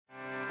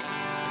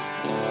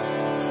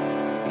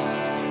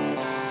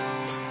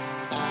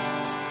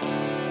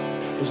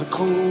There's a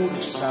code of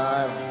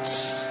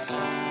silence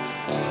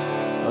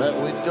that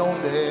we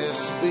don't dare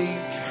speak.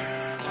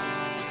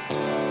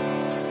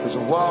 There's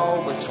a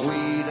wall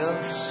between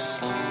us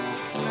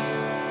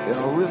and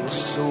a river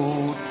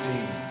so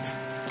deep.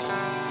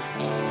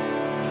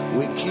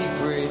 We keep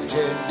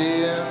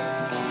pretending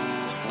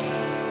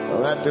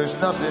that there's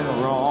nothing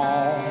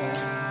wrong.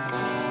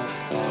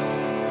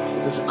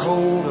 There's a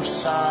code of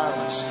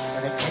silence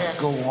and it can't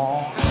go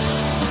on.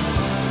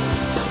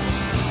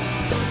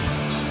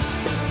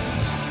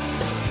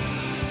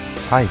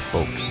 Hi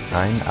folks,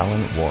 I'm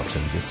Alan Watt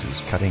and this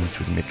is Cutting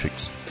Through the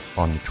Matrix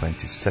on the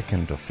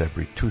 22nd of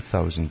February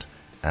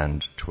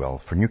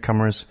 2012. For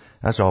newcomers,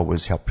 as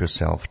always, help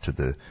yourself to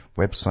the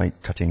website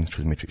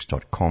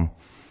cuttingthroughthematrix.com.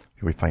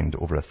 Here we find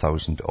over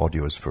 1,000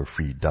 audios for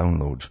free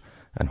download,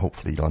 and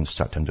hopefully you'll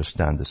start to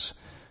understand this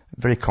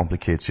very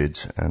complicated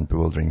and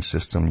bewildering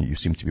system you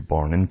seem to be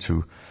born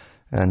into.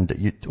 And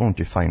you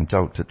only find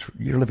out that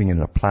you're living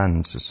in a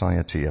planned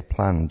society,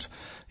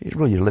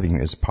 you're living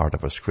as part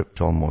of a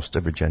script almost.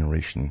 Every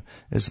generation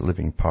is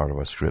living part of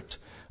a script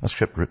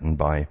written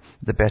by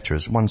the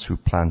betters, ones who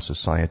plan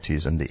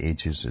societies and the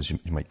ages, as you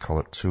might call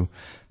it too.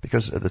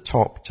 Because at the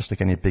top, just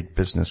like any big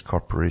business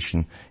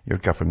corporation, your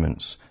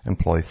governments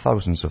employ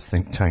thousands of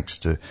think tanks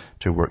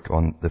to work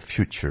on the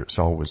future. It's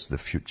always the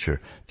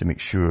future, to make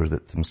sure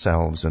that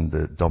themselves and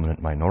the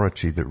dominant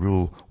minority that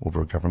rule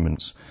over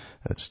governments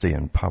stay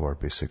in power,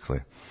 basically.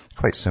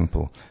 Quite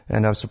simple.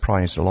 And I was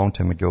surprised a long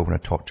time ago when I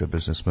talked to a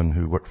businessman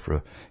who worked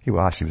he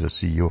actually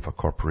was a CEO of a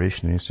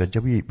corporation, and he said,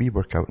 yeah, we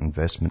work out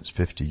investments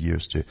 50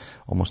 years to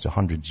almost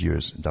 100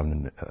 years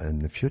down in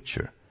the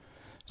future.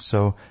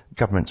 So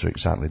governments are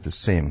exactly the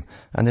same.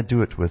 And they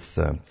do it with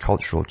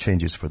cultural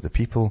changes for the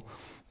people.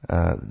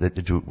 They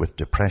do it with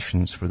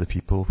depressions for the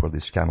people, where they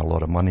scam a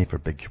lot of money for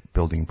big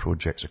building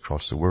projects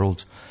across the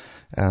world.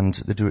 And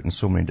they do it in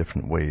so many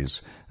different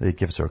ways. They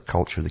give us our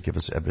culture, they give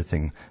us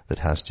everything that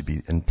has to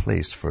be in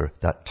place for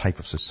that type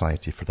of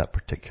society for that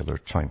particular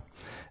time.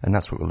 And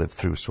that's what we live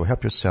through. So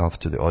help yourself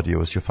to the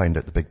audios. You'll find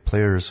out the big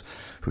players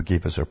who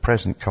gave us our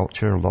present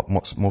culture.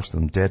 Most of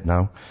them dead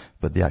now,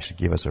 but they actually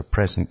gave us our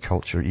present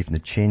culture, even the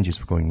changes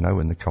we're going now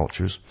in the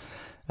cultures.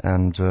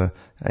 And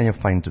you'll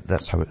find that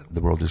that's how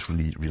the world is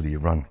really, really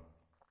run.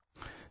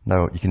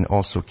 Now, you can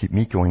also keep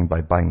me going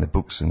by buying the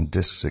books and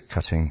discs at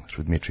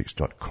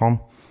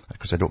cuttingthroughthematrix.com,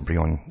 because I don't bring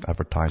on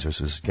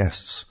advertisers as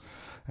guests,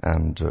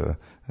 and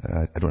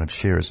I don't have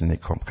shares in any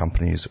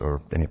companies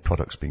or any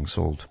products being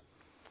sold.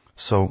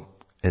 So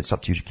it's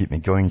up to you to keep me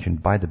going. You can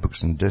buy the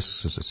books and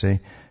discs, as I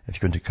say. If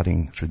you go into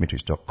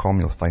cuttingthroughthematrix.com,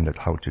 you'll find out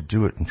how to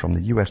do it. And from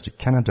the US to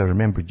Canada,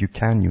 remember, you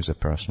can use a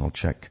personal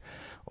check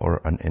or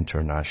an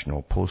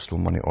international postal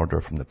money order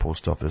from the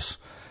post office.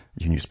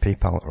 You can use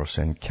PayPal or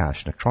send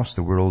cash. And across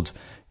the world,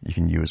 you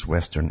can use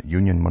Western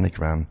Union,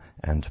 MoneyGram,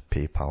 and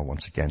PayPal.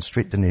 Once again,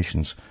 straight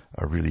donations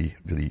are really,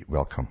 really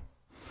welcome.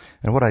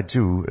 And what I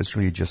do is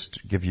really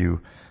just give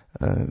you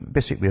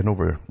basically an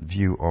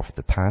overview of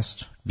the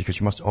past, because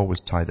you must always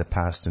tie the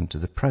past into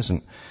the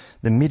present.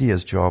 The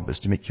media's job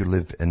is to make you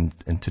live in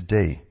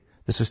today.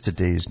 This is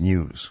today's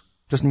news.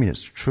 Doesn't mean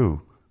it's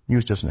true.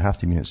 News doesn't have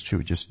to mean it's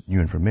true, just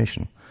new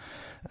information.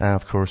 And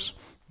of course,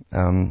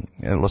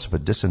 lots of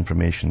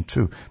disinformation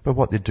too. But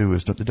what they do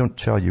is they don't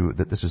tell you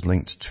that this is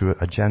linked to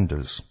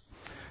agendas,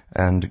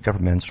 and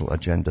governmental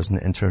agendas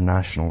and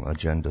international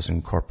agendas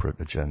and corporate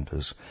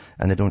agendas.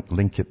 And they don't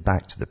link it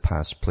back to the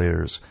past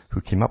players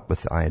who came up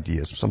with the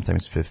ideas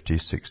sometimes 50,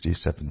 60,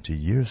 70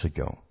 years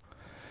ago.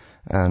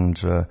 And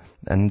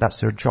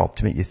that's their job,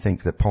 to make you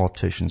think that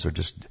politicians are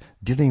just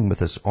dealing with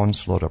this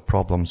onslaught of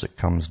problems that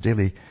comes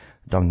daily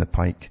down the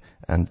pike,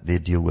 and they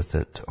deal with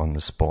it on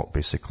the spot,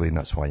 basically, and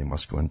that's why you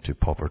must go into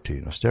poverty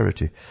and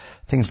austerity.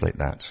 Things like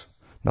that.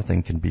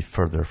 Nothing can be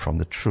further from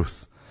the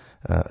truth.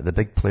 The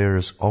big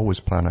players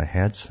always plan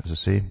ahead, as I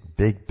say,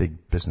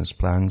 big business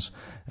plans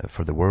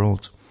for the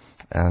world,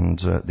 and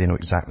they know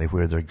exactly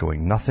where they're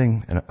going.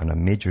 Nothing on a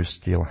major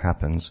scale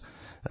happens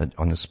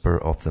on the spur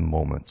of the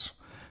moment.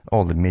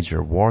 All the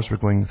major wars we're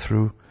going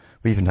through,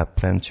 we even have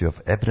plenty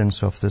of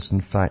evidence of this,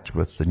 in fact,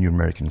 with the New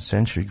American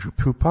Century Group,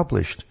 who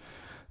published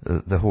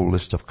the whole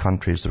list of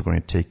countries they're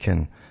going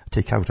to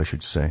take out,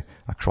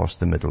 across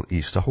the Middle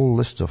East. A whole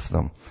list of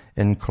them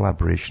in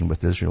collaboration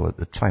with Israel. At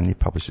the time, they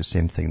published the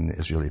same thing in the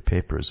Israeli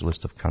papers, a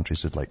list of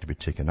countries that'd like to be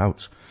taken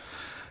out.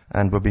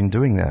 And we've been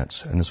doing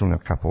that, and there's only a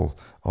couple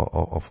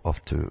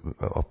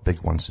of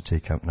big ones to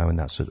take out now, and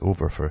that's it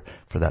over for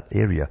that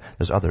area.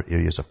 There's other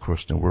areas, of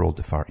course, in the world,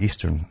 the Far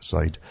Eastern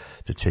side,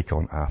 to take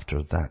on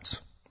after that.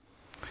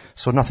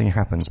 So nothing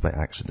happens by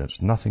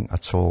accident. Nothing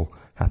at all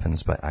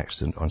happens by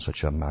accident on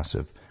such a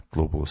massive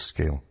global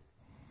scale.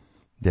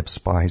 They have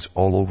spies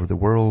all over the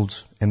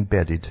world,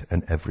 embedded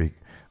in every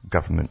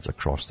government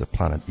across the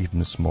planet, even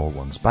the small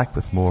ones. Back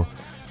with more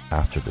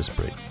after this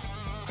break.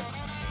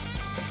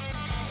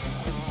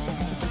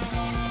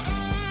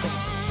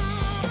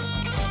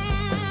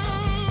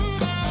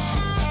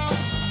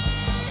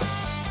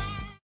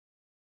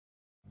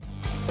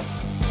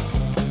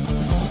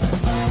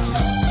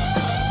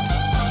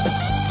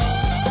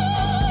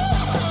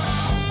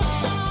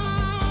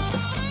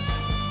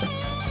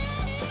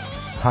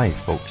 Hi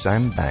folks,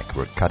 I'm back.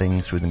 We're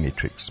cutting through the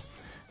matrix.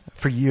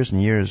 For years and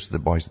years, the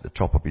boys at the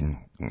top have been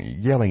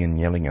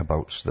yelling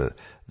about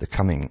the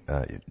coming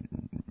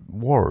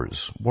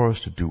wars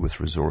to do with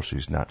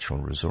resources,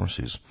 natural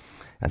resources,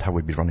 and how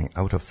we'd be running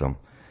out of them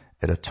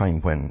at a time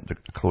when they're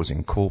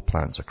closing coal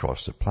plants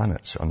across the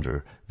planet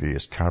under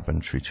various carbon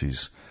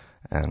treaties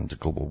and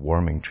global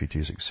warming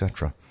treaties,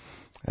 etc.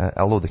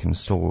 Although they can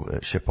still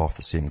ship off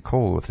the same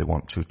coal if they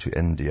want to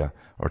India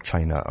or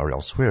China or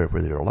elsewhere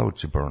where they're allowed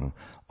to burn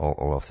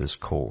all of this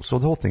coal. So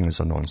the whole thing is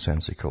a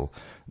nonsensical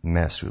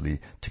mess, really,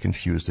 to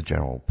confuse the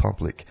general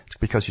public.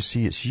 Because you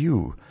see, it's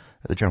you,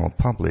 the general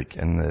public,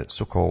 and the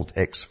so-called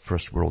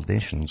ex-first world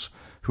nations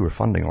who are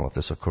funding all of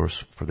this, of course,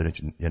 for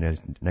the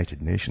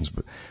United Nations.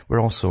 But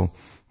we're also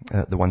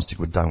the ones to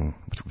go down.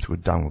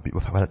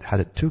 We've had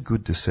it too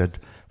good, they said,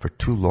 for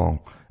too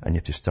long, and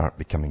yet to start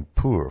becoming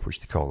poor,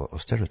 which they call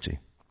austerity.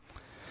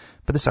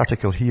 But this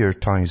article here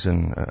ties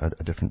in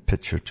a different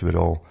picture to it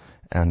all,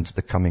 and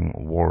the coming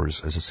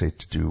wars, as I say,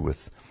 to do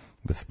with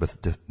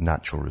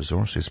natural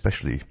resources,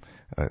 especially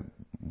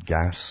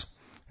gas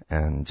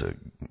and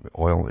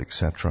oil,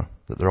 etc.,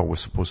 that they're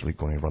always supposedly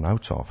going to run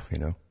out of, you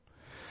know.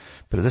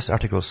 But this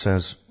article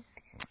says,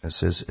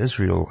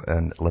 Israel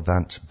and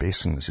Levant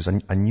Basin, this is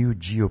a new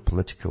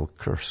geopolitical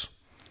curse.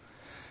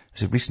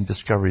 It's recent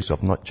discoveries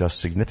of not just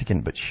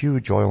significant but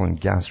huge oil and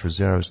gas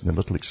reserves in the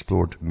little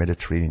explored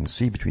Mediterranean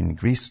Sea between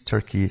Greece,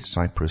 Turkey,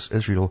 Cyprus,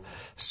 Israel,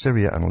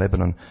 Syria and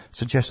Lebanon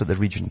suggest that the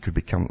region could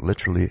become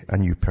literally a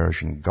new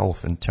Persian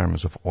Gulf in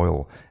terms of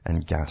oil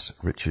and gas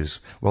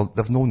riches. Well,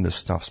 they've known this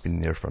stuff's been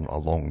there for a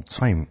long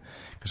time,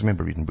 because I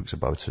remember reading books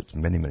about it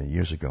many, many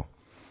years ago.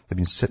 They've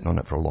been sitting on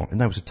it for a long, and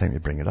now's the time to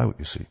bring it out,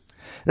 you see.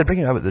 They're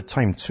bringing it out at the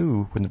time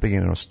too, when they're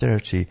bringing in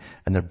austerity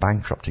and they're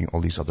bankrupting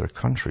all these other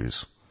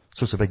countries.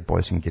 So the big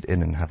boys can get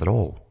in and have it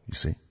all, you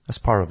see. That's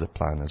part of the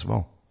plan as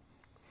well.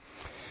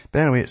 But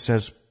anyway, it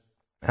says,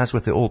 as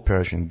with the old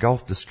Persian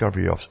Gulf,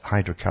 discovery of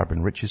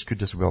hydrocarbon riches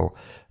could as well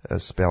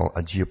spell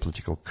a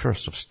geopolitical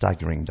curse of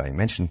staggering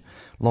dimension.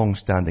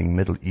 Long-standing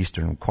Middle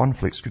Eastern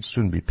conflicts could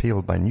soon be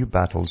paled by new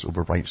battles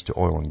over rights to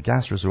oil and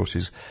gas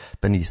resources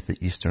beneath the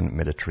Eastern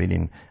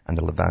Mediterranean and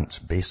the Levant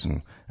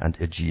Basin and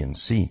Aegean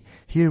Sea.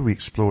 Here we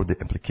explore the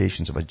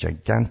implications of a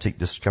gigantic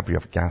discovery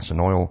of gas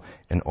and oil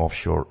in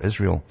offshore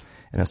Israel.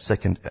 In a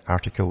second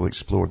article, we'll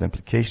explore the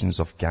implications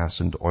of gas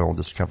and oil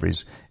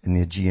discoveries in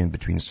the Aegean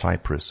between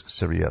Cyprus,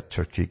 Syria,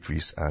 Turkey,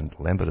 Greece and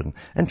Lebanon.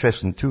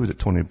 Interesting too that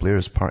Tony Blair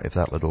is part of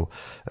that little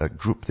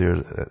group there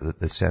that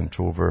they sent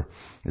over,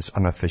 this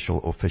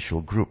unofficial,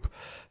 official group.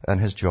 And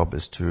his job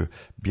is to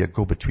be a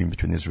go-between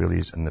between the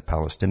Israelis and the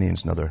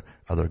Palestinians and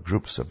other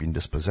groups that have been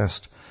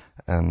dispossessed.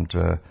 And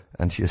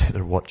here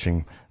they're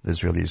watching the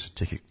Israelis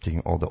taking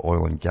all the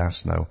oil and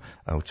gas now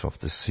out of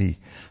the sea.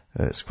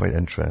 It's quite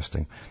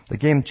interesting. The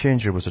game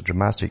changer was a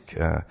dramatic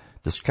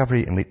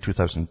discovery in late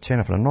 2010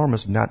 of an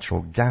enormous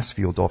natural gas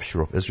field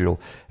offshore of Israel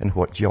in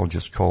what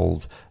geologists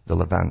called the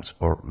Levant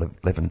or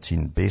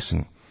Levantine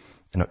Basin.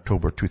 In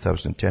October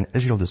 2010,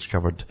 Israel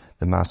discovered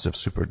the massive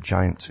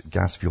supergiant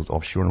gas field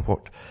offshore in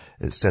what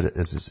it said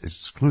is its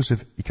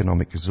exclusive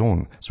economic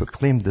zone. So it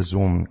claimed the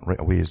zone right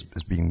away as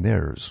being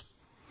theirs.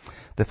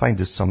 The find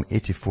is some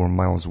 84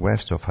 miles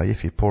west of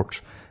Haifa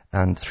port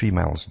and 3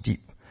 miles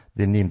deep.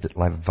 They named it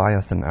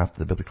Leviathan after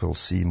the biblical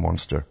sea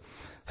monster.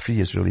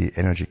 3 Israeli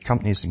energy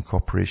companies in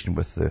cooperation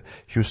with the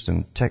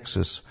Houston,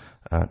 Texas,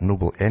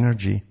 Noble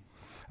Energy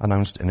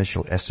announced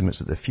initial estimates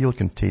that the field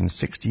contains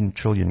 16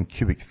 trillion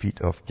cubic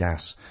feet of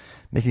gas,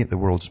 making it the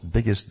world's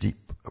biggest deep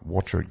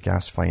water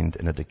gas find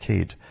in a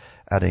decade,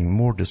 adding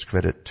more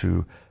discredit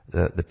to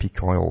the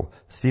peak oil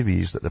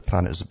theories that the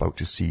planet is about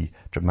to see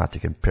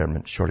dramatic and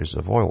permanent shortages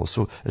of oil.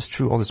 So it's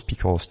true, all this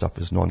peak oil stuff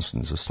is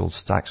nonsense. There's still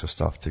stacks of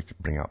stuff to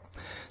bring up.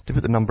 To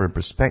put the number in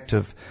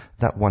perspective,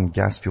 that one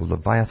gas field,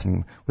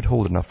 Leviathan, would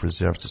hold enough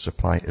reserves to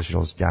supply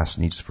Israel's gas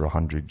needs for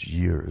 100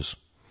 years.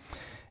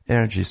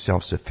 Energy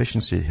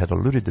self-sufficiency had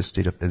eluded the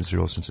state of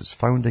Israel since its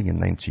founding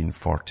in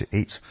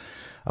 1948.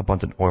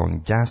 Abundant oil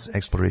and gas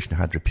exploration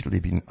had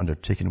repeatedly been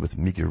undertaken with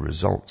meager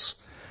results.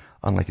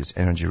 Unlike its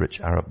energy-rich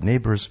Arab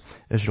neighbors,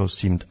 Israel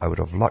seemed out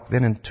of luck.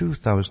 Then in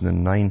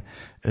 2009,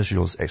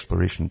 Israel's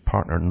exploration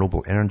partner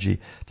Noble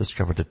Energy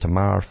discovered the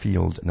Tamar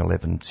field in the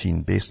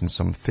Levantine Basin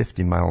some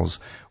 50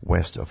 miles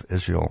west of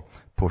Israel,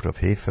 port of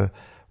Haifa,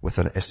 with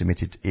an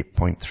estimated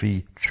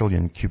 8.3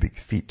 trillion cubic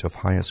feet of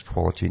highest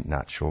quality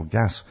natural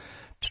gas.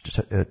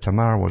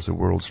 Tamar was the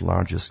world's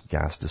largest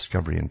gas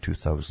discovery in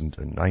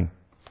 2009.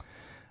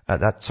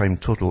 At that time,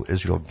 total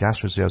Israel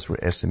gas reserves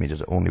were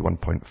estimated at only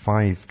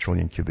 1.5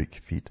 trillion cubic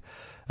feet.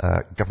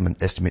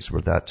 Government estimates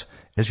were that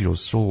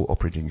Israel's sole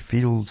operating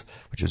field,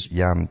 which is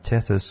Yam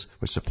Tethys,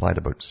 which supplied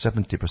about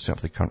 70%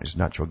 of the country's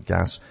natural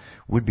gas,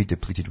 would be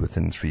depleted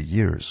within 3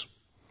 years.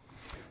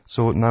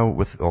 So now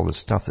with all this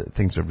stuff,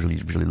 things are really,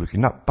 really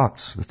looking up.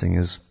 But the thing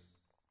is,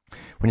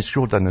 when you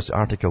scroll down this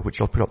article, which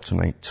I'll put up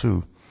tonight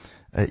too,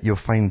 you'll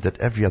find that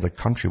every other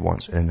country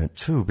wants in it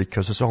too,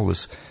 because there's all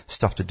this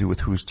stuff to do with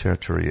whose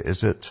territory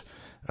is it,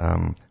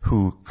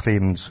 who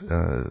claimed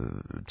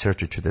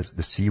territory to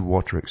the sea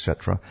water,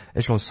 etc.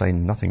 Israel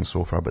signed nothing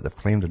so far, but they've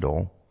claimed it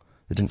all.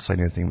 They didn't sign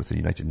anything with the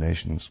United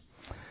Nations.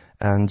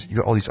 And you've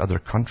got all these other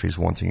countries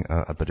wanting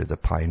a bit of the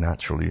pie,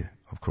 naturally,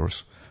 of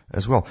course,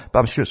 as well. But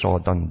I'm sure it's all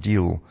a done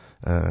deal,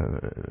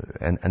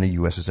 and the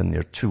US is in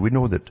there too. We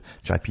know that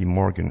JP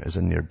Morgan is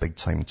in there big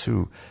time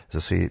too, as I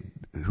say,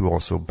 who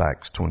also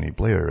backs Tony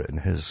Blair in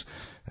his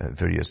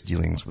various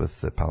dealings with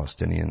the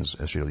Palestinians,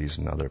 Israelis,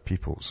 and other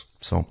peoples.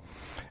 So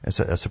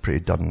it's a pretty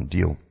done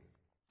deal.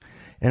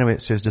 Anyway,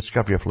 it says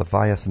discovery of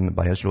Leviathan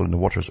by Israel in the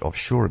waters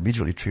offshore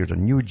immediately triggered a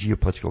new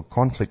geopolitical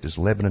conflict as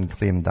Lebanon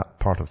claimed that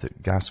part of the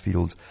gas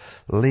field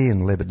lay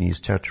in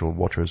Lebanese territorial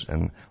waters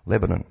in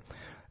Lebanon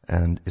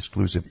and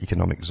exclusive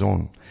economic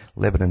zone.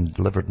 Lebanon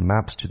delivered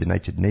maps to the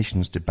United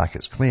Nations to back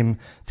its claim,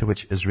 to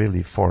which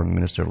Israeli Foreign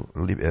Minister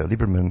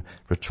Lieberman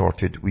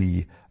retorted,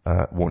 "We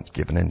won't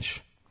give an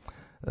inch."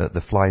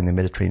 The fly in the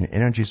Mediterranean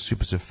energy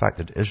soup is the fact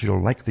that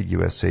Israel, like the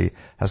USA,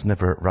 has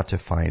never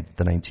ratified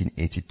the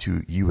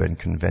 1982 UN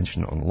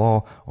Convention on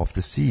Law of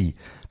the Sea,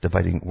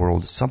 dividing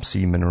world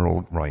subsea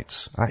mineral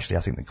rights. Actually,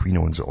 I think the Queen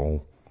owns it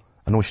all.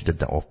 I know she did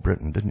that off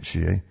Britain, didn't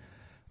she, eh?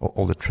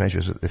 All the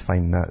treasures that they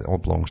find, that all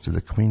belongs to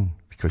the Queen,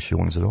 because she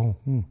owns it all.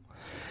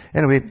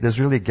 Anyway, the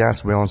Israeli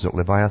gas wells at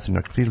Leviathan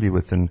are clearly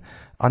within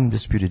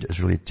undisputed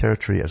Israeli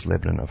territory, as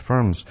Lebanon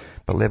affirms,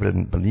 but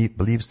Lebanon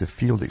believes the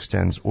field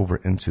extends over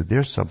into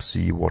their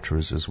subsea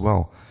waters as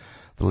well.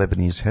 The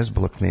Lebanese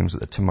Hezbollah claims that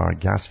the Tamar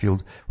gas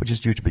field, which is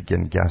due to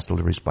begin gas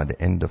deliveries by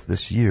the end of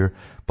this year,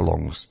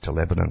 belongs to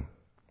Lebanon.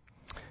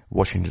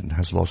 Washington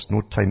has lost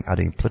no time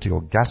adding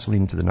political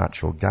gasoline to the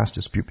natural gas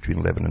dispute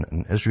between Lebanon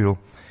and Israel.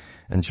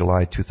 In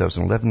July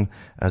 2011,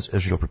 as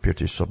Israel prepared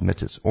to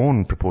submit its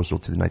own proposal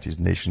to the United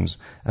Nations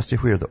as to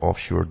where the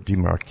offshore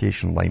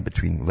demarcation line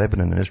between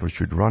Lebanon and Israel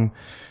should run,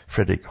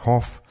 Frederick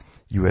Hoff,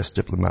 U.S.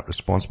 diplomat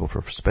responsible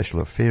for special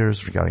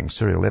affairs regarding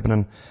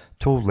Syria-Lebanon,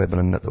 told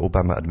Lebanon that the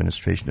Obama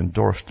administration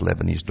endorsed the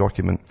Lebanese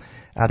document,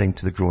 adding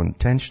to the growing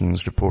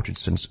tensions reported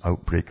since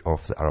outbreak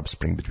of the Arab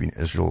Spring between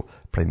Israel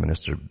Prime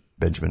Minister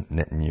Benjamin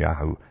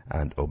Netanyahu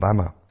and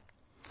Obama.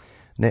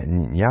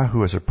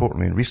 Netanyahu has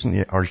reportedly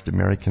recently urged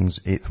America's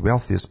eighth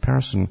wealthiest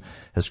person,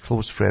 his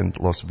close friend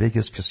Las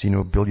Vegas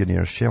casino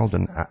billionaire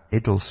Sheldon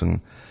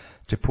Adelson,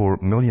 to pour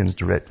millions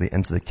directly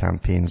into the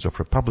campaigns of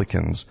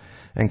Republicans,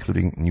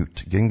 including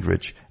Newt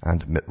Gingrich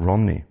and Mitt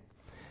Romney.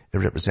 It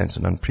represents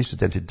an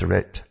unprecedented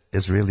direct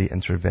Israeli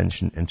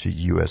intervention into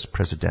U.S.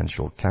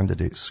 presidential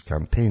candidates'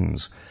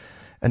 campaigns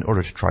in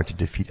order to try to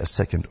defeat a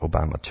second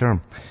Obama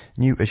term.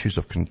 New issues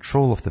of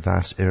control of the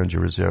vast energy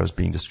reserves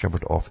being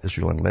discovered off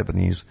Israel and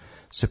Lebanese,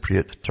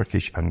 Cypriot,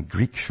 Turkish and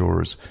Greek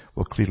shores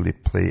will clearly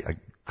play a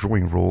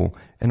growing role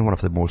in one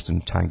of the most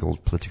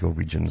entangled political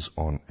regions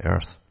on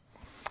earth.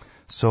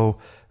 So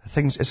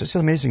it's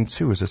amazing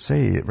too, as I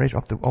say, right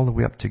up all the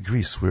way up to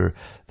Greece, where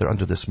they're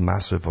under this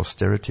massive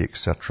austerity,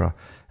 etc.,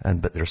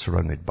 but they're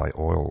surrounded by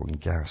oil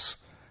and gas.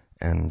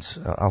 And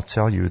I'll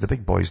tell you, the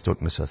big boys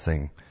don't miss a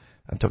thing.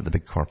 I'm talking the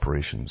big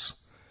corporations.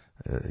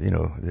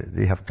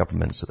 They have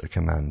governments at their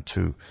command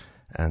too,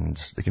 and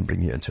they can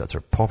bring you into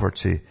utter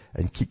poverty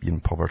and keep you in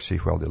poverty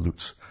while they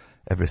loot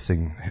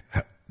everything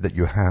that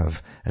you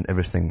have and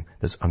everything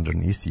that's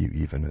underneath you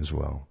even as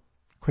well.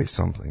 Quite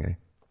something, eh?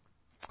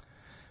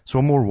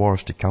 So more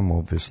wars to come,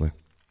 obviously.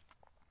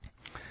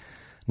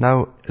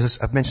 Now, as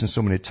I've mentioned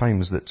so many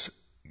times that,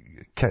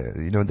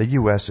 the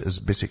US is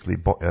basically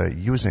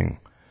using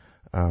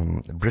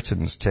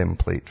Britain's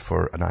template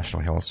for a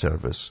National Health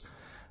Service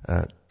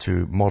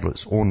to model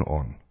its own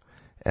on.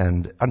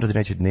 And under the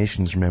United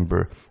Nations,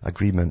 remember,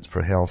 Agreement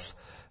for Health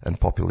and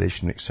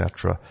Population,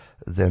 etc.,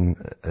 then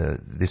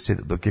they say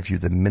that they'll give you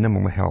the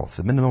minimal health.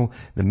 The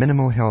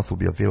minimal health will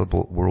be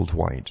available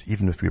worldwide.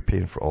 Even if we're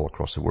paying for all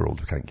across the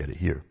world, we can't get it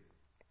here.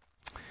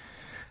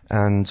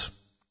 And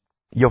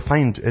you'll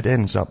find it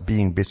ends up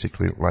being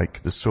basically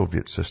like the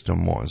Soviet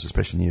system was,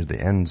 especially near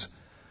the end,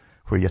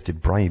 where you had to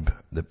bribe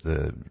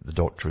the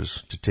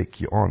doctors to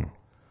take you on.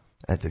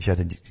 And if you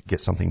had to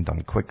get something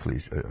done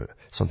quickly,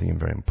 something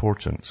very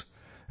important.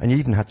 And you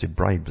even had to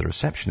bribe the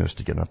receptionist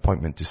to get an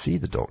appointment to see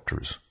the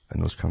doctors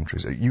in those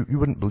countries. You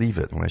wouldn't believe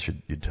it unless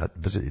you'd had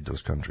visited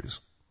those countries.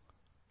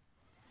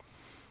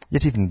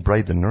 You'd even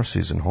bribe the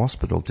nurses in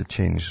hospital to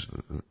change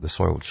the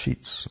soiled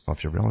sheets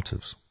of your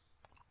relatives.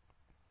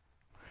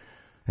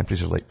 In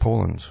places like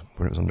Poland,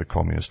 where it was under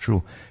communist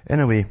rule.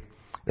 Anyway,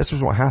 this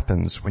is what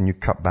happens when you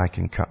cut back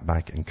and cut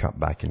back and cut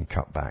back and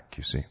cut back,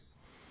 you see.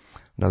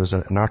 Now there's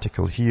an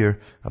article here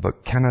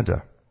about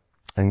Canada.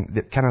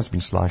 And Canada's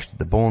been slashed to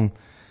the bone.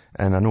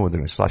 And I know they're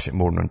going to slash it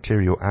more in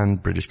Ontario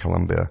and British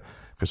Columbia,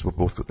 because we've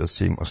both got the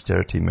same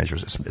austerity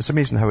measures. It's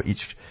amazing how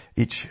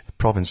each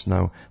province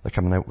now, they're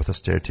coming out with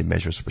austerity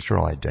measures which are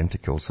all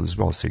identical. So there's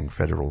well saying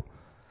federal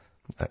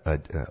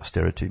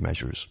austerity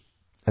measures.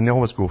 And they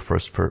always go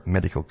first for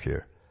medical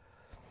care.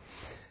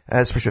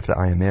 Especially if the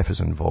IMF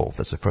is involved.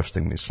 That's the first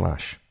thing they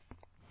slash.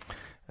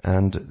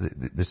 And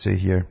they say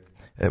here,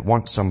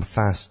 want some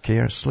fast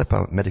care? Slip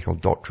out medical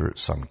doctor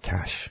some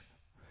cash.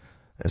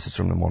 This is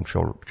from the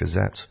Montreal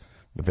Gazette.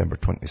 November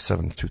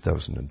 27,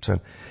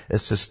 2010.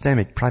 As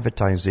systemic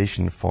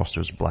privatization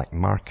fosters black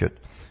market,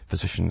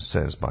 Physicians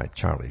Says by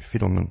Charlie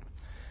Fiedelman.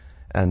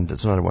 And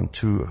there's another one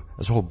too.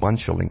 There's a whole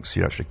bunch of links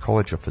here actually.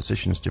 College of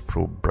Physicians to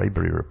probe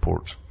bribery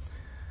report.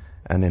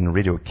 And in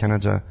Radio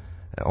Canada,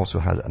 I also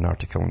had an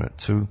article on it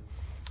too.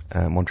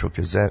 Montreal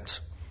Gazette,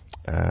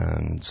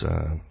 and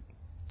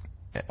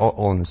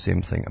all in the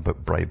same thing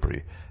about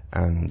bribery.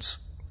 And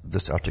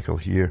this article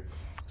here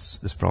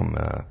is from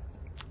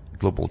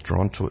Global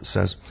Toronto. It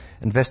says,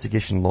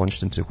 investigation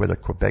launched into whether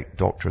Quebec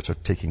doctors are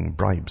taking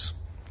bribes.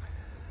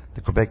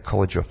 The Quebec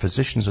College of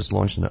Physicians has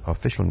launched an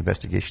official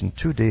investigation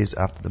 2 days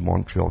after the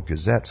Montreal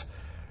Gazette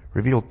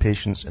revealed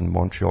patients in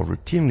Montreal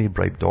routinely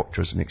bribe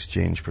doctors in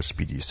exchange for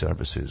speedy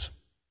services.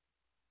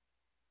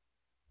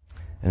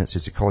 And it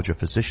says the College of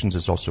Physicians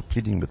is also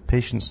pleading with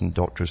patients and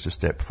doctors to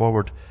step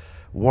forward,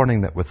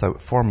 warning that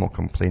without formal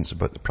complaints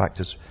about the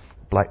practice,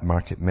 black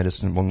market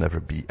medicine will never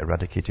be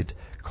eradicated,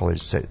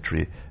 College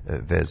Secretary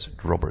Vez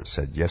Roberts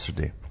said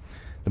yesterday.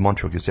 The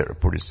Montreal Gazette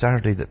reported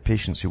Saturday that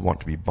patients who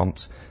want to be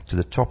bumped to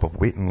the top of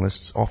waiting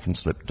lists often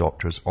slip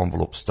doctors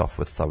envelopes stuffed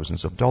with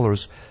thousands of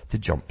dollars to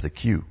jump the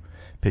queue.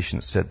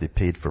 Patients said they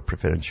paid for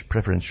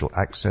preferential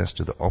access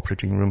to the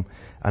operating room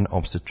and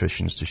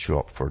obstetricians to show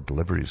up for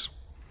deliveries.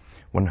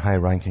 One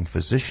high-ranking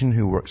physician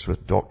who works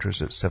with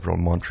doctors at several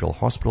Montreal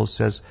hospitals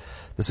says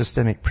the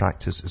systemic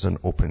practice is an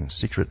open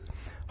secret.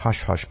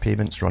 Hush-hush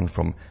payments run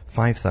from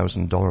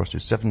 $5,000 to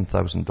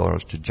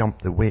 $7,000 to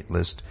jump the wait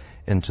list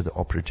into the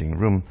operating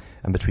room,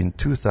 and between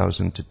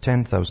 $2,000 to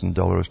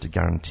 $10,000 to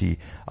guarantee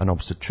an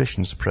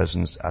obstetrician's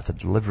presence at a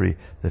delivery,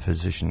 the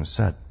physician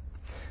said.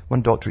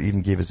 One doctor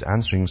even gave his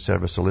answering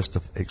service a list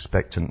of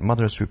expectant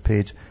mothers who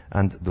paid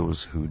and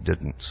those who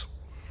didn't.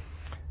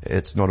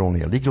 It's not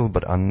only illegal,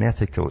 but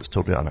unethical. It's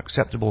totally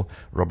unacceptable.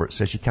 Robert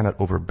says you cannot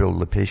overbill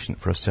the patient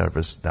for a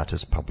service that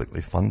is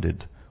publicly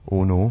funded.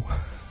 Oh no.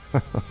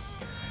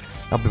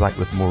 I'll be back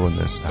with more on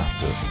this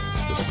after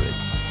this break.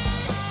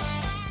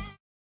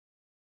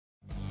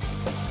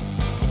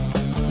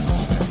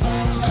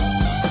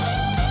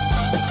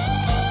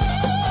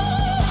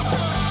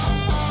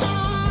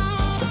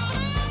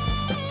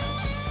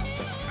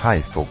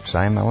 Hi folks,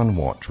 I'm Alan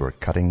Watt. We're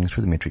cutting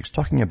through the matrix,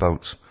 talking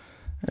about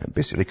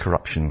basically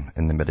corruption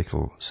in the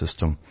medical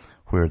system,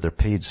 where they're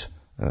paid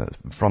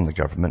from the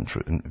government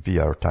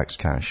via our tax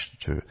cash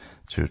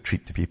to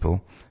treat the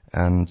people,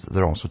 and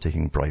they're also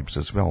taking bribes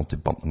as well to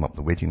bump them up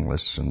the waiting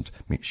lists and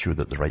make sure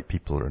that the right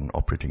people are in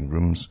operating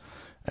rooms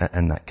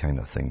and that kind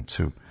of thing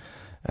too.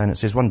 And it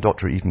says one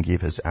doctor even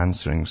gave his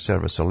answering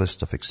service a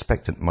list of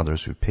expectant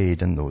mothers who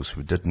paid and those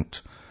who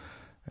didn't.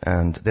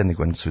 And then they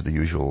go into the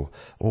usual,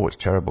 oh, it's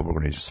terrible, we're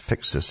going to just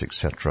fix this,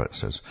 etc. It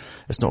says,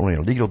 it's not only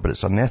illegal, but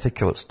it's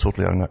unethical, it's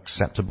totally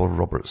unacceptable.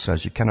 Robert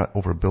says, you cannot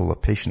overbill a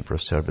patient for a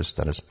service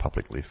that is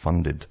publicly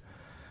funded.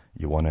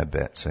 You want to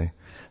bet, eh?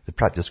 The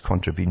practice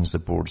contravenes the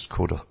board's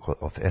code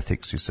of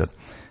ethics, he said.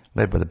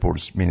 Led by the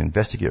board's main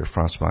investigator,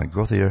 Francois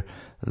Gauthier,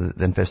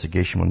 the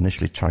investigation will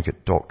initially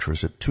target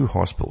doctors at 2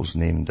 hospitals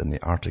named in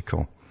the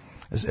article.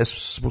 It's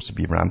supposed to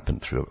be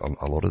rampant through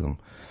a lot of them.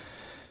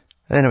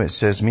 Anyway, it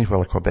says,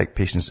 meanwhile, a Quebec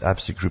Patients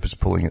Advocacy Group is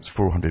polling its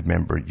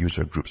 400-member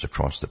user groups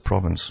across the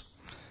province.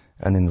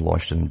 And then they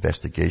launched an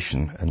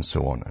investigation and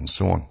so on and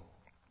so on.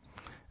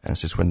 And it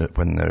says when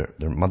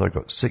their mother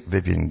got sick,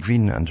 Vivian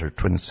Green and her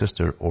twin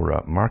sister,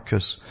 Ora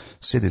Marcus,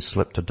 say they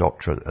slipped a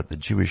doctor at the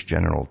Jewish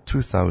General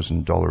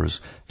 $2,000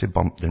 to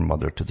bump their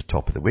mother to the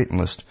top of the waiting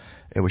list.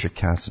 It was a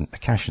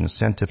cash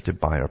incentive to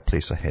buy her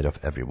place ahead of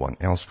everyone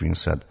else, Green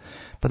said.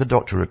 But the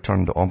doctor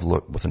returned the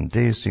envelope within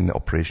days, saying the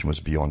operation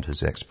was beyond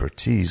his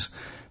expertise.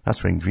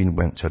 That's when Green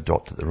went to a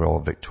doctor at the Royal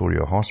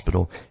Victoria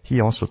Hospital. He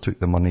also took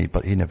the money,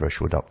 but he never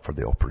showed up for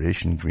the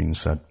operation, Green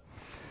said.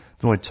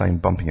 The only time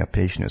bumping a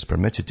patient is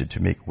permitted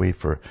to make way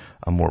for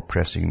a more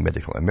pressing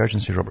medical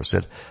emergency, Robert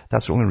said.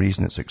 That's the only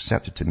reason it's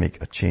accepted to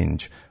make a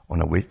change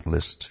on a waiting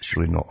list,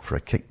 surely not for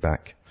a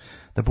kickback.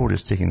 The board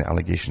is taking the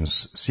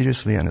allegations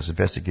seriously and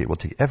will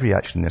take every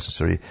action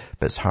necessary,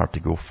 but it's hard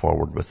to go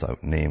forward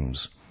without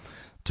names.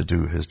 To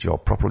do his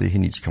job properly, he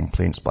needs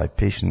complaints by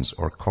patients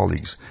or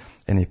colleagues.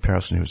 Any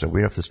person who's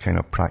aware of this kind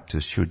of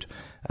practice should,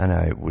 and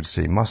I would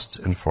say must,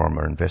 inform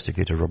our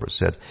investigator, Robert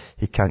said.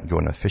 He can't go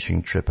on a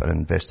fishing trip and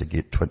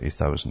investigate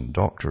 20,000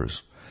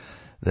 doctors.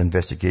 The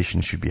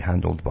investigation should be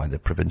handled by the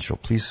provincial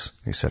police,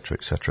 etc.,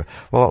 etc.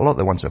 Well, a lot of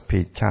the ones that are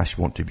paid cash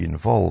want to be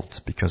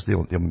involved because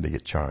they'll maybe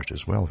get charged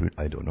as well.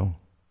 I don't know.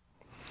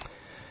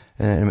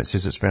 And it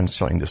says it's very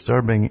unsettling,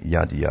 disturbing,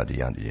 yada, yada,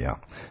 yada,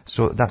 yada.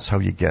 So that's how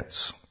you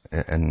get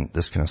in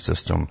this kind of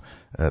system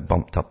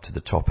bumped up to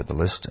the top of the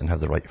list and have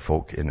the right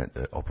folk in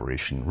the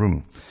operation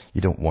room. You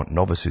don't want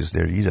novices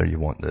there either. You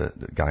want the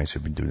guys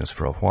who've been doing this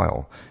for a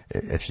while,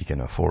 if you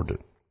can afford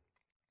it.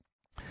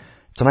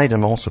 Tonight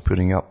I'm also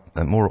putting up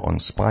more on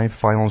spy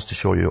files to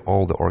show you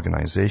all the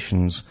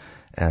organizations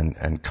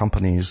and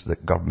companies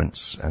that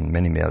governments and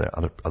many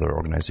other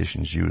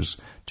organizations use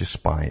to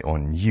spy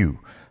on you.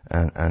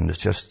 And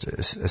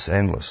it's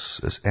endless.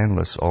 It's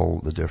endless,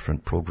 all the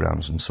different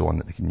programs and so on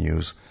that they can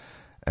use.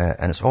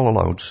 And it's all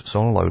allowed. It's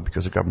all allowed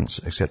because the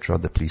governments, etc.,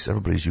 the police,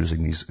 everybody's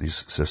using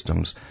these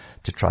systems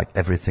to track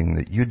everything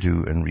that you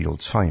do in real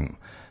time.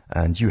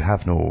 And you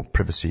have no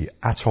privacy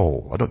at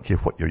all. I don't care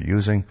what you're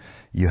using.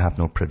 You have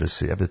no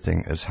privacy.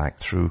 Everything is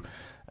hacked through.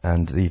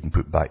 And they even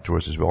put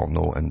backdoors, as we all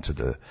know, into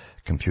the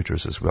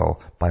computers as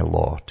well by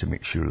law to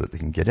make sure that they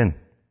can get in.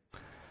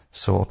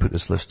 So I'll put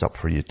this list up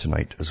for you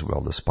tonight as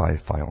well, the spy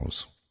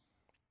files.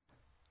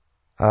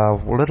 A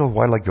little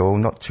while ago,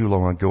 not too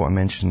long ago, I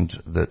mentioned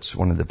that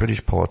one of the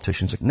British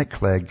politicians, Nick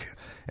Clegg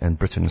in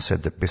Britain,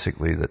 said that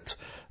basically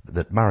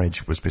that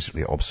marriage was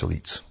basically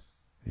obsolete,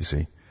 you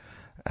see.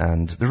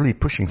 And they're really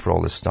pushing for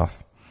all this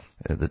stuff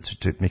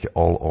to make it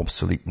all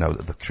obsolete now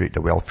that they've created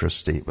a welfare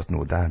state with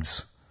no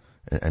dads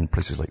in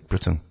places like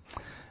Britain.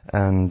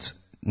 And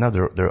now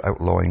they're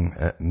outlawing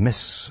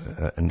Miss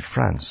in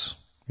France,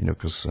 you know,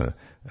 because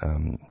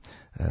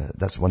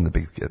that's one of the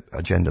big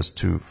agendas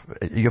too.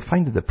 You'll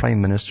find that the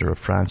Prime Minister of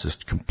France is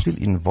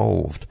completely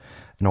involved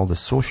in all the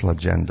social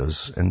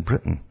agendas in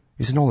Britain.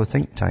 He's in all the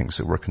think tanks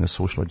that work in the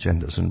social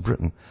agendas in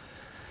Britain.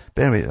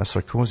 But anyway, that's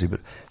Sarkozy.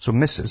 But so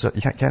Miss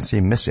you can't say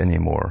Miss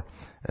anymore.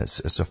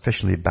 It's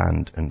officially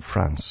banned in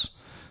France.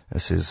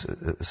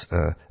 It's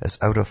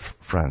out of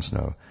France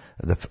now.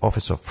 The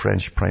office of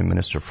French Prime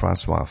Minister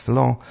François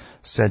Fillon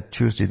said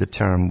Tuesday the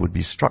term would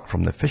be struck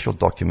from the official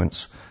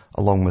documents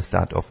along with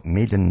that of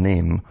maiden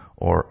name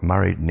or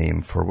married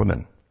name for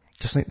women.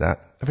 Just like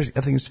that.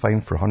 Everything's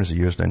fine for hundreds of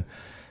years now.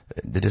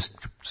 They just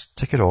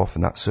tick it off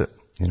and that's it.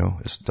 You know,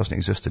 it doesn't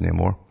exist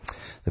anymore.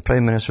 The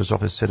Prime Minister's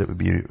office said it would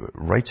be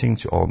writing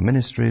to all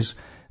ministries,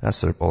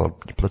 that's all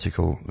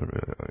political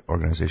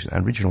organizations,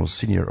 and regional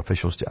senior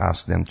officials to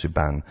ask them to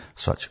ban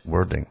such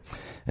wording.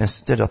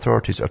 Instead,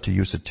 authorities are to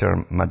use the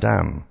term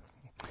madame,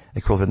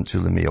 equivalent to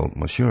the male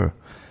monsieur.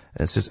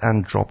 It says,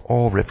 and drop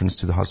all reference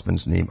to the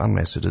husband's name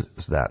unless it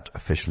is that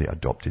officially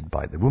adopted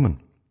by the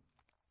woman.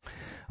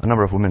 A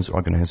number of women's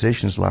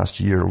organizations last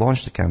year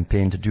launched a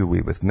campaign to do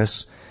away with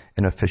Miss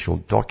in official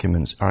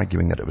documents,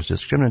 arguing that it was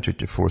discriminatory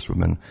to force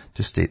women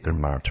to state their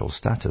marital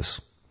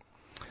status.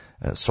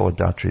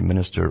 Solidarity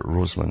Minister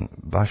Rosalind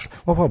Bachchelot,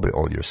 well, what about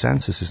all your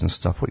censuses and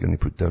stuff? What are you going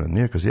to put down in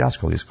there? Because they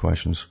ask all these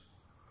questions.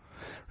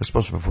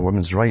 Responsible for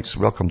women's rights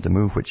welcomed the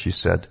move, which she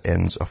said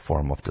ends a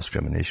form of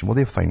discrimination. Well,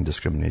 they find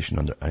discrimination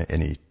under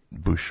any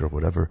bush or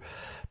whatever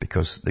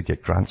because they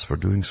get grants for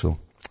doing so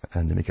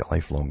and they make it a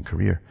lifelong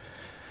career.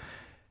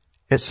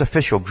 It's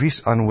official.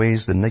 Greece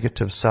unweighs the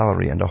negative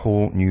salary and a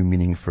whole new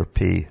meaning for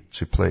pay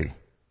to play.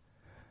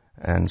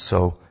 And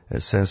so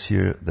it says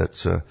here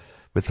that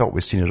we thought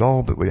we'd seen it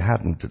all, but we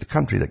hadn't. The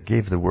country that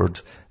gave the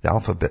world the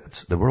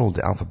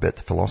alphabet,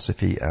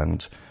 philosophy,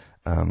 and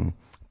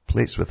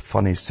plates with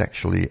funny,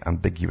 sexually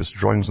ambiguous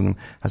drawings on them,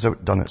 has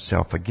outdone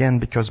itself again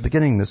because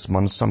beginning this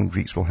month, some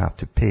Greeks will have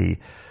to pay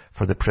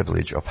for the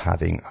privilege of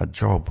having a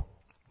job.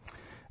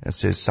 It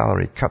says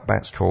salary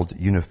cutbacks called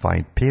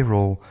unified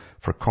payroll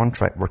for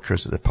contract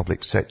workers at the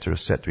public sector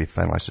is set to be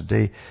finalized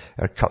today.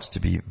 Are cuts to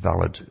be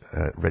valid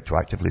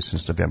retroactively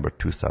since November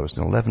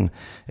 2011.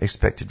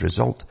 Expected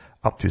result,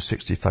 up to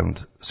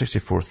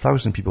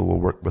 64,000 people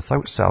will work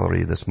without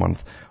salary this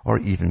month or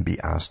even be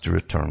asked to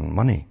return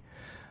money.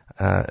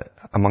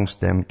 Amongst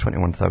them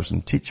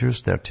 21,000 teachers,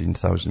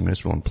 13,000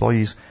 municipal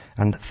employees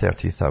and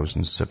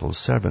 30,000 civil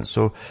servants.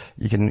 So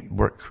you can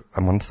work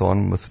a month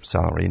on with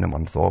salary and a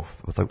month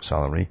off without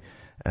salary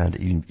and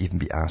even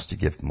be asked to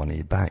give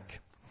money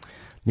back.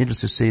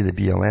 Needless to say, the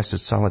BLS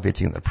is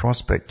salivating at the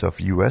prospect of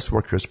US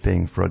workers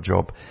paying for a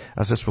job,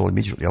 as this will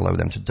immediately allow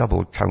them to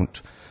double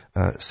count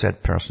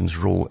said person's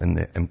role in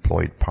the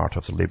employed part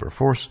of the labour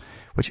force,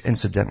 which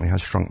incidentally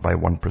has shrunk by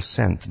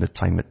 1% in the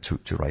time it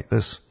took to write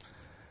this.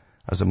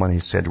 As the money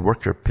said,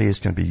 worker pays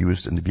can be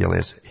used in the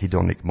BLS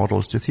hedonic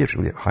models to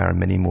theoretically hire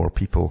many more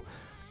people,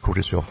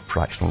 courtesy of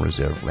fractional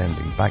reserve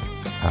lending. Back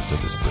after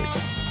this break.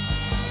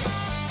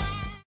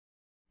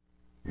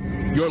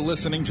 You're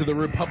listening to the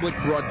Republic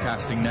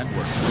Broadcasting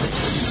Network,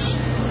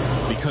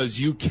 because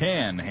you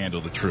can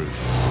handle the truth.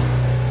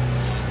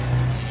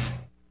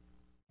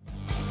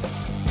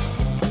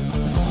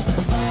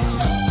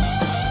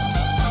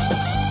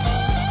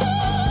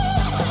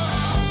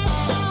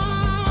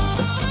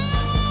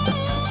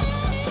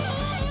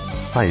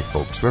 Hi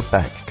folks, we're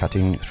back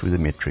cutting through the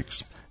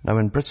matrix. Now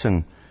in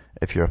Britain,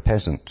 if you're a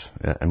peasant,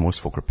 and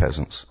most folk are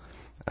peasants,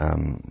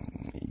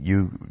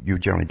 you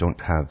generally don't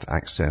have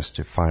access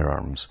to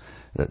firearms.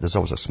 There's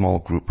always a small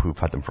group who've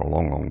had them for a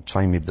long, long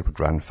time, maybe they were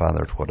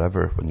grandfathered,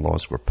 whatever, when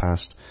laws were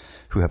passed,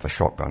 who have a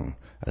shotgun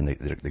and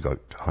they go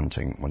out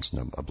hunting once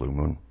in a blue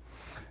moon.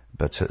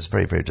 But it's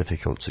very, very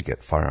difficult to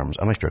get firearms.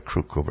 Unless you're a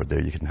crook over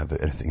there, you can have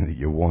anything that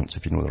you want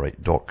if you know the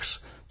right docks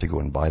to go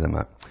and buy them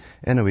at.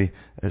 Anyway,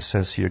 it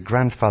says here,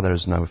 grandfather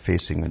is now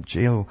facing a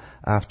jail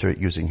after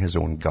using his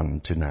own gun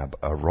to nab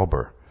a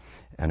robber.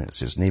 And it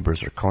says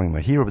neighbours are calling him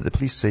a hero, but the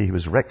police say he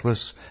was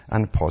reckless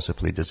and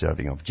possibly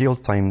deserving of jail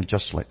time,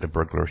 just like the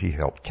burglar he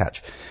helped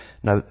catch.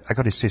 Now, I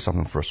got to say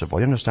something first of all.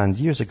 You understand,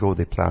 years ago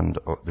they planned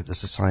the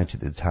society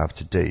they'd have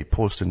today,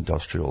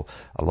 post-industrial,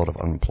 a lot of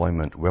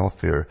unemployment,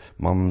 welfare,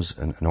 mums,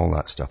 and all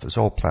that stuff. It's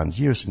all planned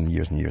years and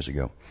years and years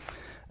ago.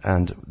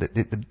 And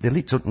the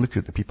elite don't look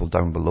at the people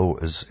down below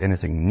as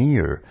anything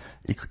near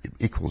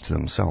equal to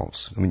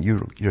themselves. I mean,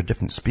 you're a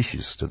different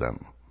species to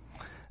them.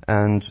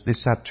 And they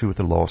sat through with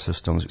the law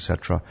systems,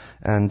 etc.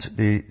 And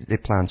they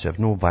plan to have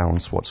no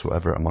violence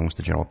whatsoever amongst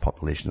the general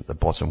population at the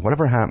bottom.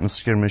 Whatever happens,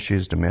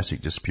 skirmishes,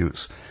 domestic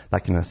disputes,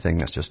 that kind of thing,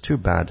 that's just too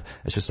bad.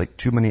 It's just like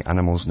too many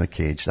animals in a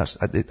cage.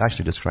 They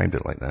actually described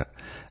it like that.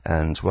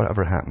 And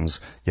whatever happens,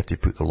 you have to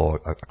put the law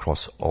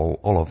across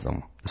all of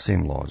them, the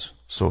same laws.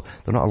 So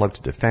they're not allowed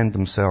to defend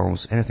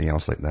themselves, anything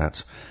else like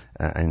that.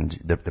 And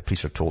the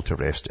police are told to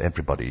arrest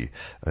everybody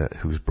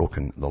who's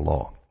broken the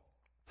law.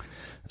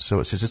 So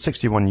it says a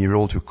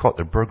 61-year-old who caught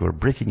the burglar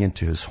breaking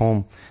into his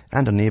home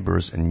and a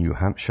neighbour's in New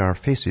Hampshire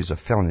faces a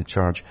felony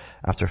charge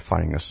after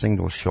firing a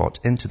single shot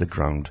into the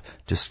ground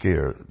to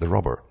scare the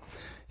robber.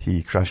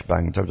 He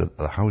crash-banged out of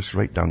the house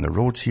right down the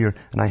road here,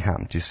 and I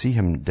happened to see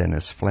him,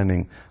 Dennis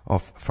Fleming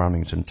of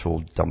Farmington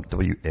told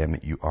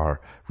WMUR,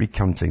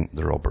 recounting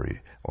the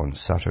robbery on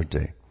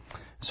Saturday.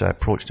 So I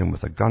approached him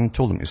with a gun,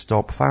 told him to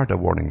stop, fired a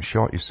warning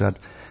shot, he said,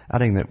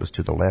 adding that it was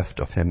to the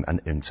left of him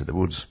and into the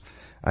woods.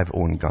 I've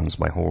owned guns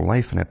my whole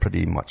life, and I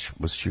pretty much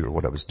was sure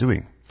what I was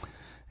doing.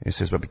 He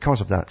says, but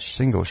because of that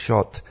single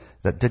shot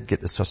that did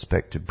get the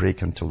suspect to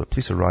break until the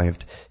police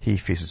arrived, he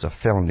faces a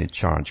felony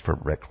charge for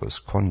reckless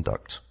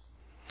conduct.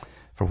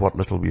 For what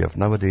little we have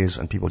nowadays,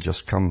 and people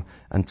just come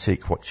and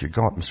take what you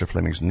got, Mr.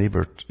 Fleming's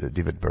neighbour,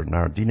 David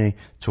Bernardini,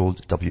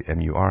 told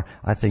WMUR,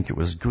 I think it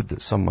was good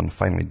that someone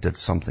finally did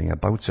something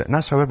about it. And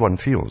that's how everyone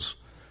feels.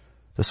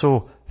 They're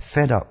so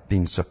fed up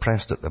being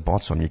suppressed at the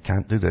bottom. You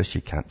can't do this,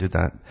 you can't do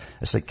that.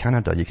 It's like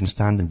Canada. You can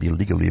stand and be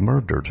legally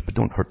murdered, but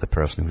don't hurt the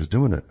person who's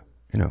doing it,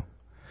 you know.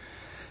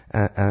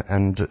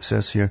 And it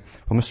says here,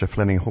 well, Mr.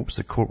 Fleming hopes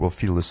the court will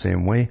feel the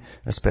same way,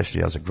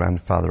 especially as a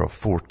grandfather of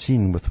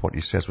 14 with what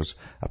he says was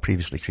a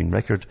previously clean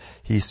record.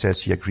 He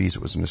says he agrees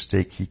it was a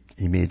mistake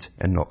he made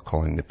in not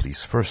calling the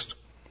police first.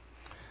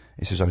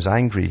 He says, I was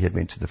angry he had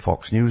made to the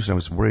Fox News, and I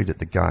was worried that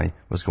the guy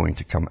was going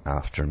to come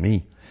after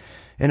me.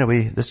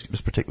 Anyway,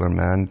 this particular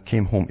man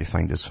came home to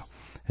find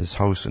his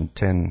house in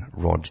 10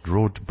 Rod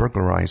Road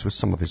burglarized with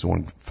some of his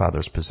own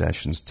father's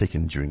possessions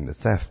taken during the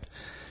theft.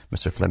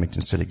 Mr.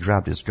 Flemington said he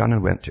grabbed his gun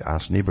and went to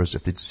ask neighbours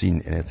if they'd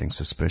seen anything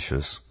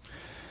suspicious.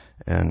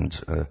 And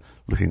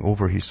looking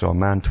over, he saw a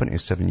man,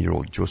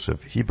 27-year-old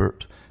Joseph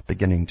Hebert,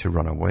 beginning to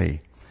run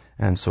away.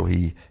 And so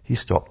he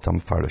stopped him,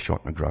 fired a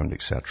shot on the ground,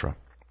 etc.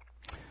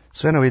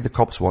 So anyway, the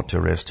cops want to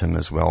arrest him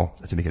as well,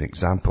 to make an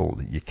example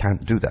that you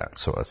can't do that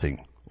sort of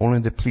thing. Only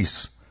the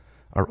police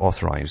are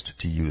authorized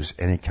to use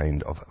any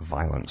kind of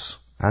violence.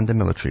 And the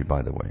military,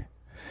 by the way.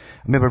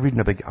 I remember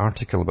reading a big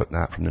article about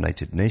that from the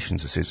United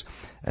Nations. It says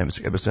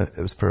it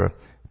was for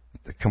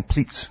a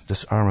complete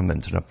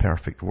disarmament in a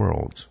perfect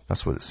world.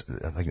 That's what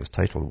I think its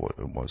title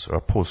was, or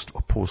a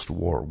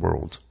post-war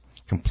world.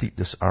 Complete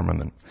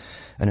disarmament.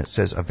 And it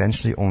says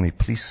eventually only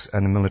police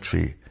and the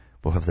military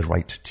will have the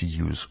right to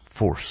use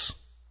force.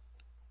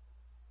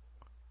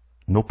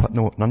 No,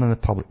 none of the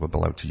public will be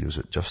allowed to use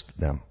it, just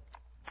them.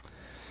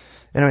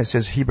 Anyway, it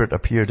says Hebert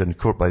appeared in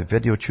court by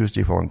video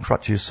Tuesday while on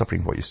crutches,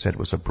 suffering what he said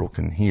was a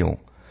broken heel.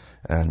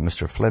 And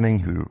Mr. Fleming,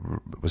 who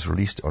was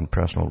released on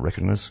personal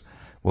reckoners,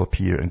 will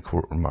appear in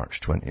court on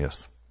March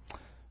 20th.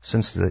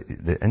 Since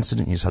the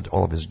incident, he's had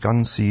all of his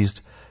guns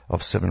seized,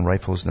 of 7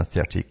 rifles and a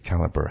 .30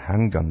 caliber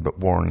handgun, but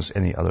warns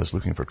any others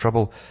looking for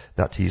trouble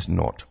that he's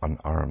not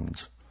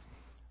unarmed.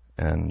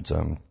 And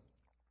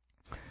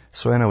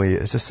so anyway,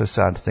 it's just a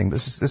sad thing.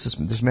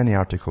 There's many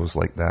articles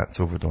like that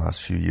over the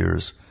last few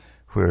years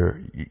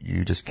where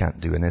you just can't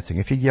do anything.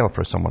 If you yell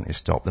for someone to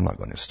stop, they're not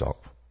going to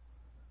stop.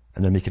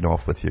 And they're making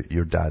off with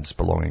your dad's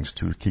belongings,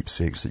 to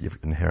keepsakes that you've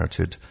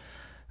inherited.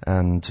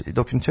 And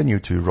they'll continue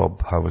to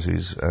rob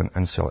houses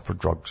and sell it for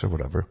drugs or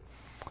whatever.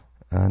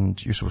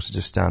 And you're supposed to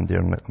just stand there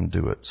and let them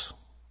do it.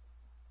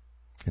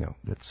 You know,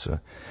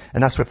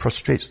 and that's what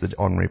frustrates the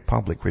ordinary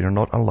public, where you're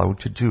not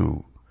allowed to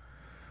do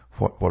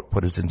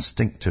what is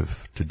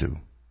instinctive to do.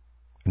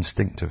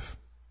 Instinctive.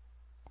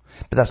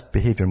 But that's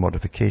behavior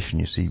modification,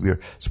 you see. We're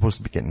supposed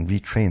to be getting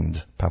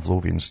retrained,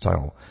 Pavlovian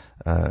style,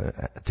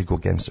 to go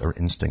against our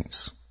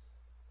instincts.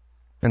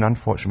 And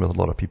unfortunately, with a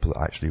lot of people, it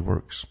actually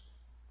works.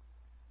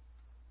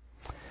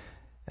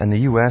 In the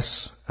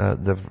US,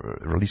 they've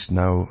released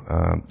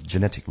now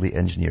genetically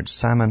engineered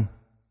salmon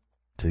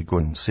to go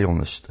and sale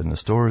in the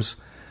stores,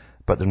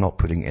 but they're not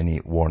putting any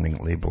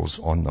warning labels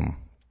on them.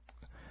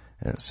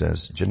 It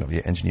says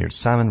genetically engineered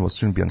salmon will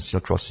soon be on sale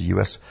across the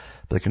US,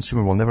 but the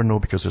consumer will never know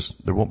because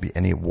there won't be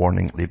any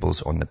warning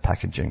labels on the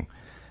packaging.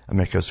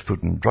 America's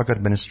Food and Drug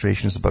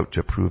Administration is about to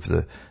approve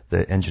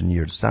the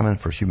engineered salmon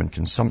for human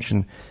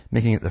consumption,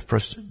 making it the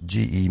first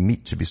GE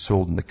meat to be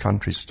sold in the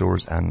country's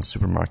stores and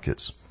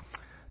supermarkets.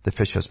 The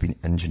fish has been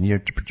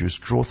engineered to produce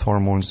growth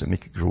hormones that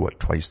make it grow at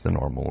twice the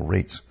normal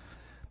rate.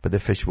 but the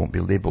fish won't be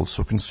labeled,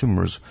 so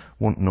consumers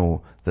won't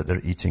know that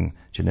they're eating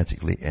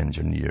genetically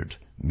engineered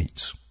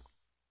meats.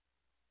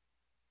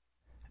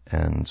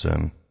 And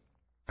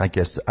I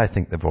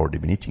think they've already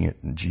been eating it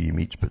in GE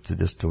meat, but they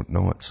just don't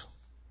know it.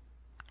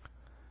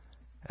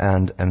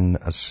 And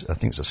I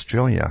think it's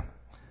Australia,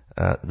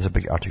 there's a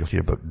big article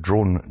here about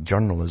drone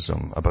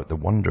journalism, about the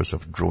wonders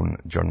of drone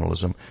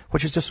journalism,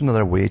 which is just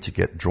another way to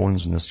get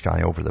drones in the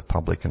sky over the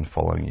public and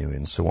following you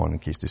and so on in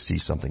case they see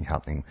something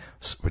happening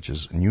which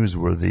is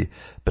newsworthy.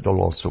 But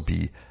it'll also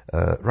be,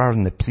 rather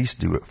than the police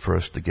do it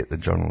first, to get the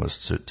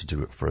journalists to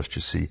do it first,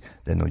 you see,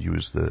 then they'll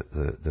use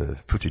the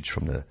footage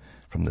from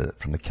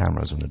the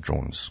cameras and the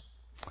drones.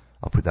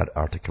 I'll put that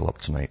article up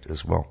tonight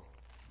as well.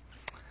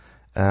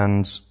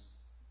 And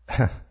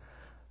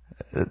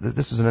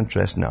this is an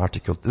interesting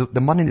article.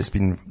 The money that's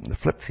been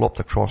flip-flopped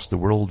across the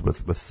world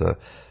with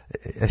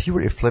if you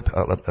were to flip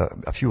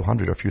a few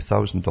 $100 or a few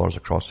 $1,000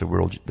 across the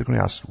world, they're going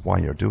to ask why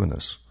you're doing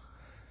this.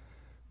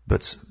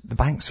 But the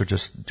banks are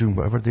just doing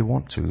whatever they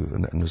want to,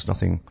 and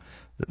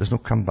there's no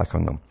comeback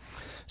on them.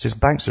 It says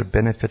banks are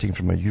benefiting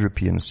from a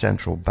European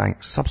Central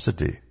Bank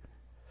subsidy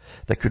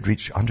that could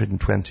reach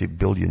 120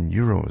 billion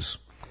euros,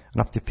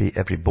 enough to pay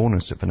every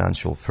bonus at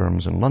financial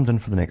firms in London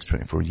for the next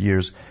 24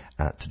 years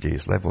at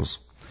today's levels.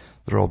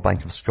 The Royal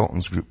Bank of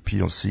Scotland's Group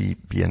plc,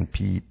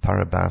 BNP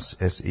Paribas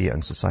SA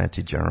and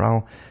Societe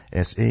Generale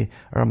SA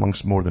are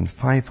amongst more than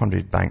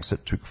 500 banks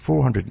that took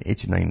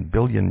 489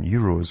 billion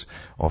euros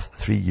of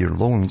 3-year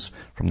loans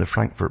from the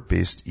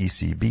Frankfurt-based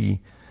ECB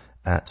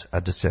at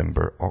a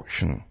December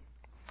auction.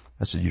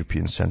 That's the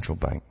European Central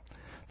Bank.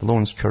 The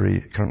loans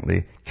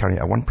currently carry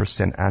a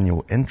 1%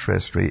 annual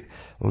interest rate,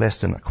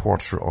 less than a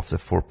quarter of the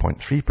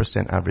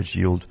 4.3% average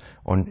yield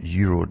on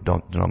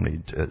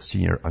euro-denominated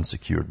senior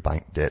unsecured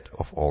bank debt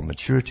of all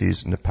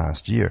maturities in the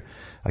past year,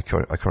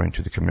 according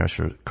to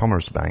the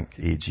Commerce Bank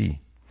AG.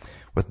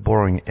 With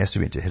borrowing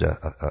estimated to hit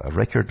a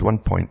record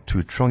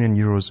 1.2 trillion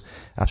euros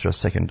after a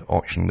second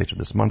auction later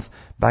this month,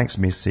 banks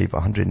may save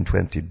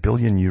 120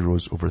 billion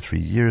euros over 3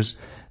 years.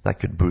 That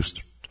could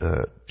boost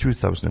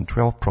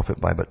 2012 profit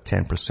by about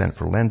 10%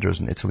 for lenders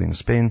in Italy and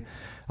Spain,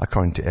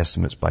 according to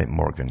estimates by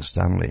Morgan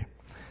Stanley.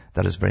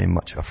 That is very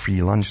much a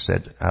free lunch,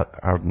 said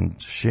Arden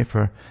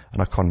Schaefer,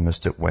 an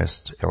economist at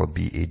West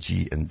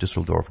LBAG in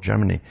Düsseldorf,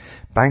 Germany.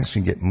 Banks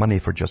can get money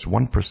for just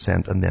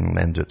 1% and then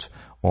lend it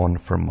on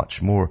for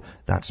much more.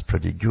 That's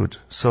pretty good.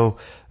 So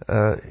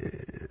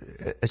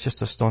it's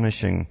just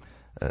astonishing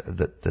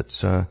that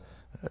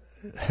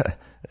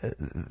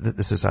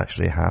this is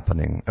actually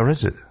happening. Or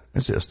is it?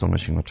 Is it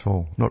astonishing at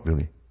all? Not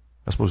really.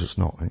 I suppose it's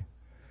not.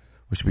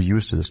 We should be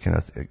used to this kind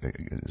of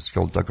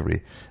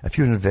skullduggery. If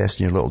you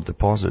invest in your little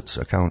deposits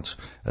account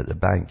at the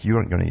bank, you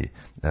aren't going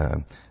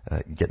to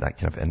get that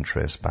kind of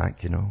interest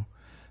back, you know.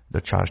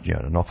 They're charging you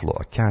an awful lot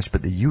of cash,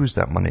 but they use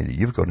that money that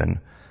you've got in,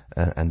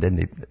 and then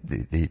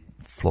they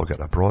flog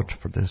it abroad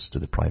for this to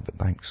the private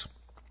banks.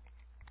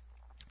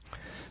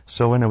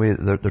 So anyway,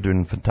 they're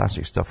doing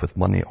fantastic stuff with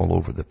money all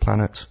over the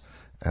planet,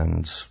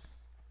 and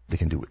they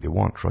can do what they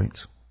want,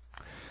 right?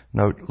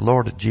 Now,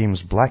 Lord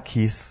James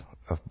Blackheath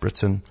of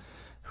Britain,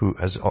 who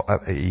has,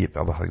 a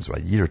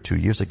year or 2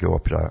 years ago, I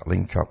put a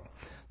link up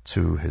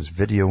to his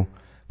video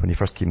when he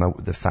first came out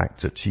with the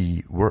fact that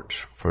he worked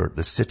for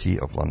the City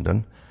of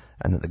London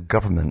and that the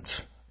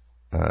government,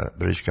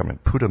 British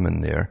government, put him in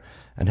there,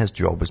 and his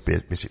job was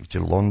basically to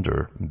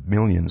launder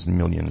millions and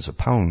millions of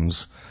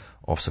pounds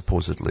of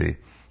supposedly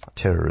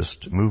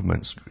terrorist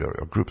movements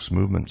or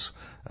movements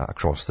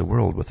across the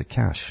world with the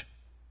cash.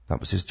 That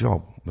was his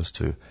job, was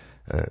to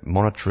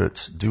monitor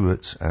it, do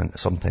it, and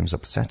sometimes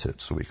upset it.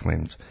 So he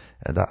claimed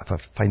that. If I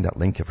find that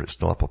link, if it's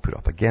still up, I'll put it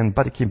up again.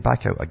 But it came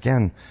back out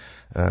again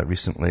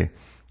recently,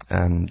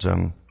 and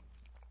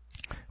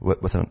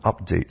with an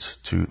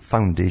update to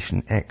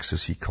Foundation X,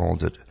 as he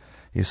called it.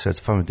 He said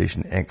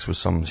Foundation X was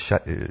some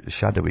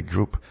shadowy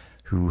group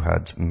who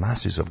had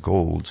masses of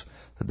gold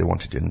that they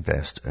wanted to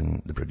invest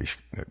in the British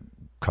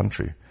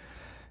country.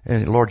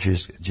 And Lord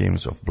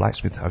James of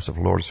Blacksmith, House of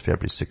Lords,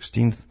 February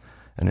 16th,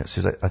 and it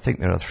says, I think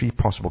there are 3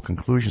 possible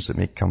conclusions that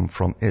may come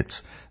from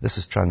it. This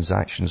is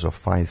transactions of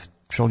 $5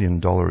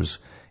 trillion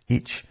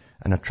each,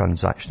 and a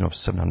transaction of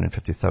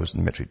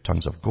 750,000 metric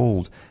tons of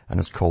gold, and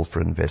has called for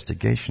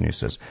investigation. He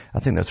says, I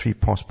think there are 3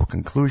 possible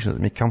conclusions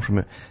that may come from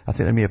it. I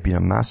think there may have been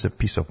a massive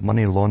piece of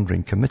money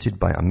laundering committed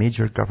by a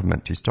major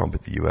government, he's talking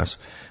about the US,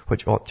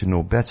 which ought to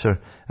know better,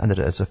 and that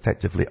it has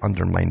effectively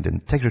undermined the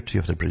integrity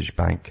of the British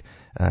Bank,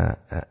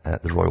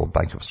 at the Royal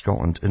Bank of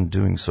Scotland in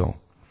doing so.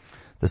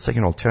 The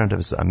second alternative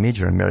is that a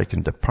major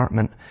American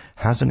department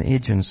has an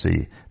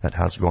agency that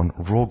has gone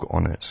rogue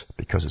on it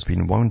because it's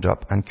been wound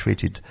up and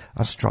created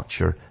a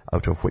structure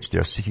out of which they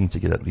are seeking to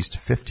get at least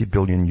 50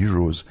 billion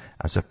euros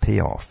as a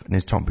payoff. And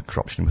he's talking about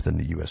corruption within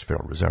the US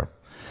Federal Reserve.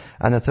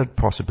 And the third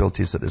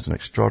possibility is that there's an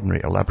extraordinary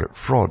elaborate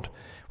fraud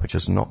which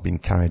has not been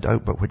carried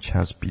out but which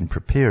has been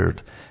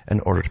prepared in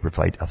order to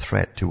provide a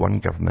threat to one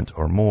government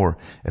or more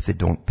if they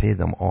don't pay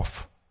them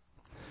off.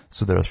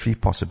 So there are 3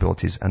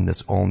 possibilities, and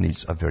this all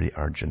needs a very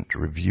urgent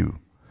review.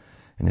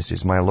 And he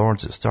says, my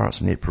lords, it starts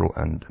in April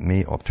and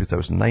May of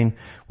 2009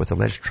 with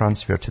alleged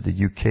transfer to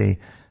the UK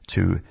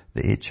to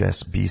the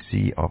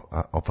HSBC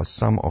of a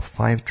sum of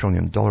 $5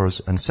 trillion,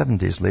 and 7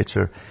 days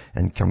later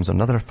in comes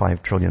another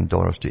 $5 trillion to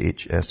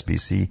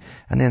HSBC,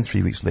 and then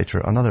 3 weeks later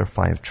another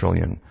 $5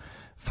 trillion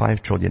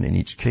in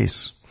each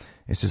case.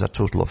 It says a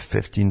total of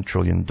 $15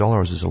 trillion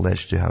is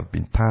alleged to have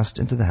been passed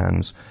into the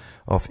hands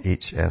of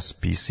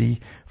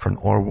HSBC for an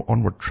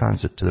onward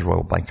transit to the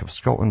Royal Bank of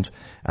Scotland,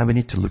 and we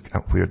need to look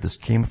at where this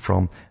came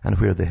from and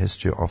where the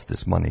history of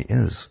this money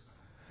is.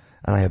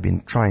 And I have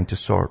been trying to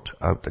sort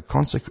out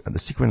the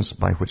sequence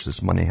by which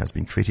this money has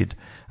been created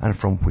and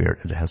from where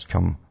it has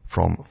come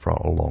from for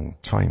a long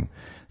time.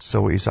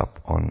 So he's up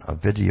on a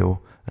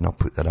video, and I'll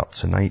put that up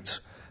tonight,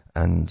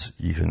 and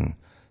you can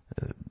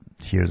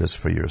hear this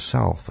for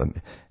yourself.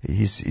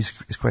 He's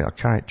quite a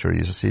character.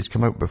 As I say, he's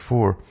come out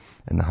before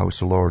in the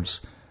House of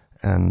Lords,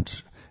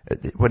 and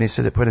when he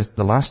said it,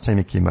 the last time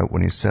he came out,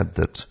 when he said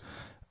that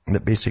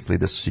basically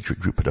this secret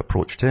group had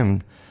approached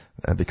him,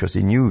 because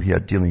he knew he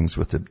had dealings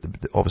with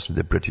obviously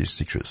the British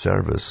Secret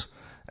Service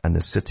and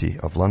the City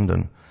of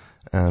London,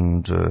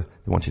 and they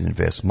wanted to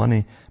invest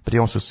money. But he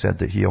also said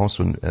that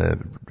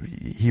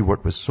he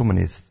worked with so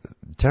many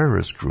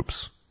terrorist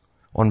groups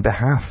on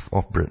behalf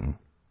of Britain.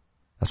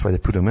 That's why they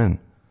put him in,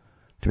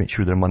 to make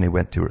sure their money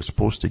went to where it was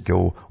supposed to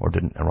go, or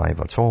didn't arrive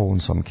at all in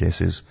some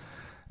cases.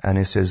 And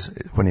he says,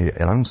 when he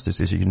announced this,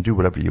 he says, you can do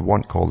whatever you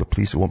want, call the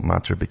police, it won't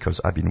matter, because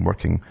I've been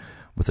working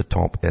with the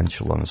top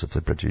echelons of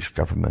the British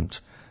government,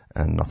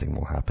 and nothing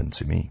will happen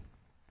to me.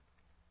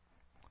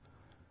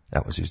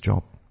 That was his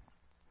job.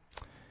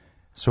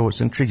 So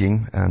it's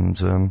intriguing, and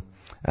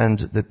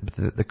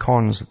the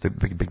cons that the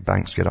big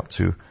banks get up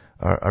to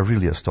are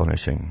really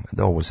astonishing.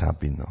 They always have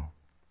been, though.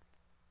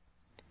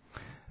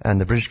 And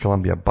the British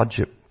Columbia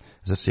budget,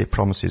 as I say,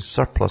 promises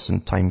surplus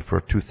in time for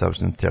a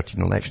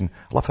 2013 election.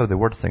 I love how they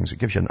word things. It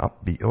gives you an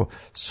upbeat,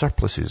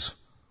 surpluses,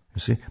 you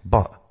see.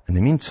 But in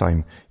the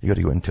meantime, you got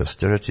to go into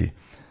austerity.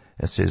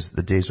 It says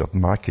the days of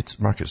markets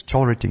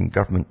tolerating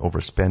government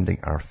overspending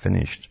are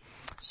finished,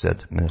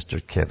 said Minister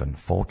Kevin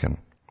Falcon.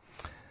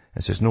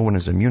 It says no one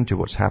is immune to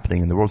what's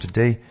happening in the world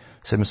today,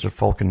 said Mr.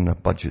 Falcon in a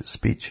budget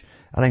speech,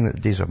 adding that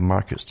the days of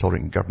markets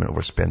tolerating government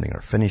overspending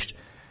are finished.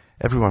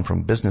 Everyone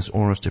from business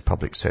owners to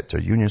public sector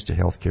unions to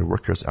healthcare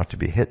workers are to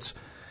be hit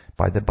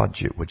by the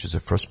budget, which is the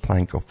first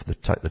plank of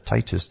the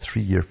tightest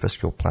 3-year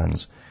fiscal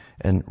plans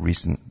in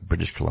recent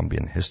British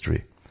Columbian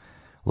history.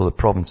 Although the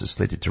province is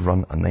slated to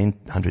run a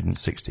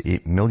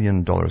 $968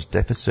 million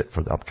deficit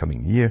for the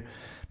upcoming year,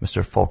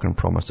 Mr. Falcon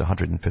promised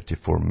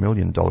 $154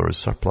 million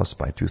surplus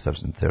by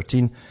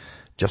 2013,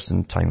 just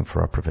in time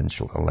for our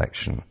provincial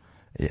election.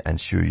 And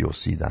sure, you'll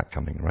see that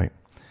coming, right?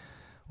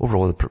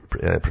 Overall,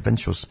 the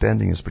provincial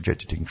spending is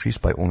projected to increase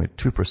by only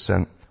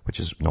 2%, which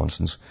is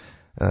nonsense,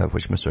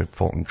 which Mr.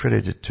 Falcon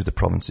credited to the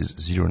province's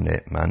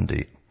zero-net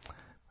mandate.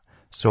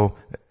 So,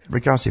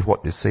 regardless of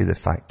what they say, the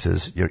fact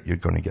is you're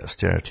going to get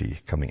austerity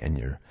coming in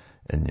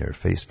your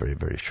face very,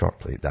 very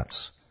shortly.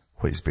 That's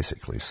what he's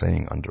basically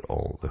saying under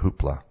all the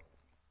hoopla.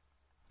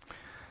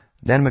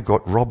 Then we've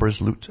got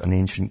robbers loot an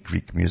ancient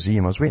Greek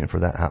museum. I was waiting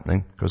for that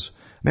happening, because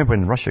remember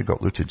when Russia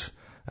got looted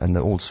and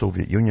the old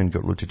Soviet Union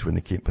got looted when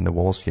the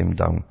walls came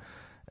down,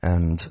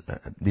 and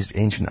these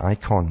ancient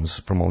icons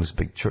from all these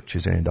big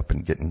churches ended up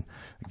in getting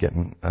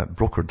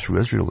brokered through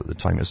Israel at the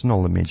time. It's in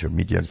all the major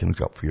media. You can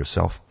look up for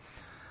yourself.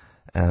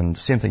 And the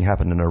same thing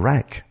happened in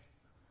Iraq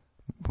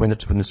when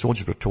the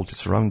soldiers were told to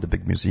surround the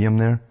big museum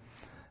there,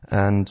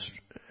 and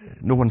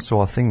no one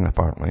saw a thing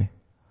apparently.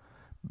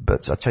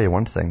 But I'll tell you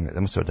one thing, they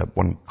must have had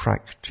one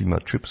crack team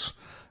of troops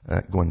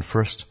going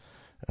first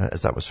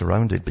as that was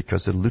surrounded,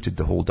 because they looted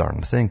the whole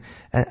darn thing.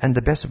 And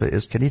the best of it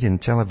is Canadian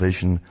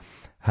television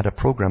had a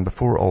program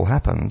before it all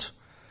happened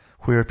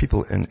where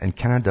people in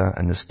Canada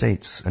and the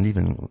States and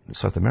even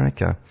South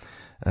America,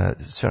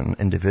 certain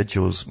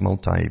individuals,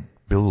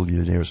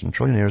 multi-billionaires and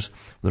trillionaires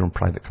with their own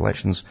private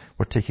collections,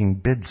 were taking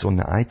bids on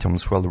the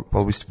items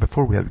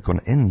before we had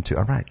gone into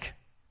Iraq.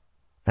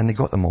 And they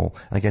got them all.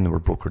 And again, they were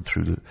brokered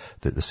through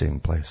the same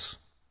place.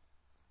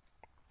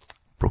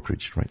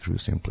 Brokeraged right through the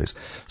same place.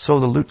 So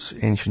the Lutz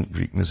Ancient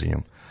Greek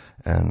Museum.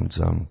 And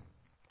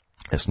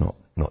it's not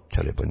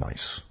terribly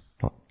nice.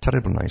 Not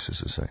terribly nice, as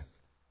they say.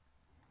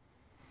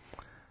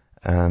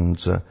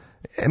 And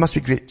it must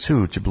be great,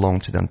 too, to belong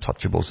to the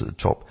untouchables at the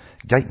top.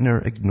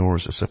 Geithner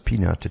ignores a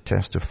subpoena to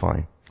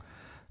testify.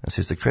 It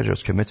says the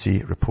Creditors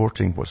Committee,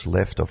 reporting what's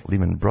left of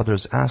Lehman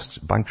Brothers,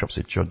 asked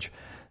bankruptcy judge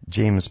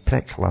James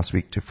Peck last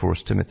week to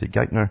force Timothy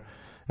Geithner,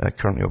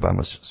 currently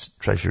Obama's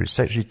Treasury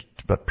Secretary,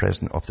 but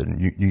president of the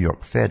New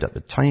York Fed at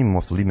the time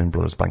of the Lehman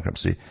Brothers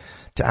bankruptcy,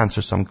 to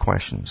answer some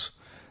questions.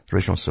 The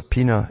original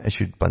subpoena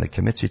issued by the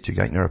committee to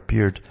Geithner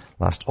appeared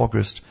last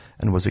August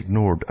and was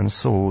ignored, and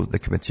so the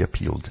committee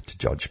appealed to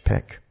Judge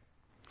Peck.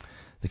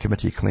 The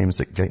committee claims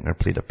that Geithner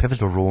played a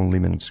pivotal role in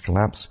Lehman's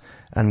collapse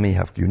and may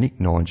have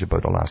unique knowledge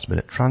about a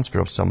last-minute transfer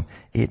of some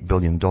 $8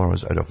 billion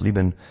out of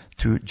Lehman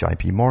to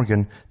JP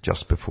Morgan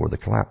just before the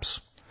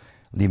collapse.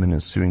 Lehman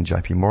is suing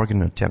JP Morgan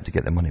in an attempt to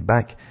get the money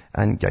back,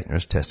 and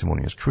Geithner's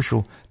testimony is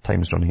crucial.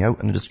 Time is running out,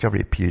 and the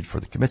discovery period for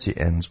the committee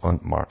ends on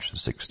March the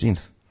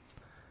 16th.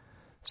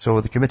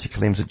 So the committee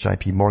claims that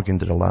JP Morgan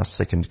did a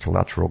last-second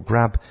collateral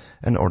grab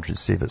in order to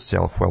save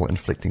itself while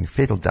inflicting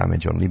fatal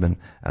damage on Lehman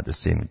at the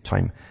same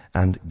time,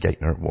 and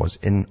Geithner was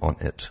in on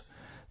it.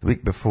 The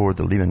week before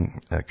the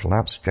Lehman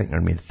collapse,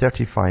 Geithner made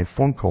 35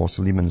 phone calls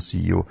to Lehman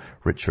CEO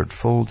Richard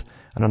Fuld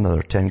and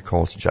another 10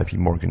 calls to JP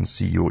Morgan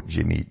CEO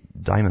Jamie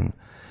Dimon.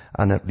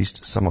 And at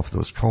least some of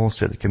those calls,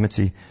 said the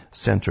committee,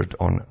 centered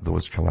on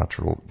those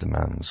collateral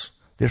demands.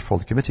 Therefore,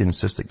 the committee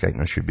insists that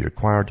Geithner should be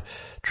required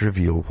to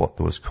reveal what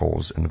those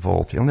calls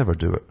involved. He'll never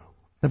do it.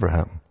 Never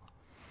happen.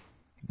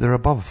 They're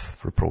above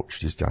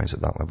reproach, these guys at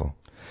that level.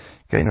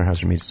 Geithner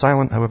has remained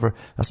silent, however.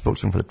 A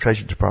spokesman for the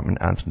Treasury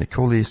Department, Anthony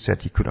Coley,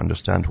 said he couldn't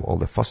understand what all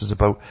the fuss is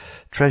about.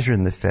 Treasury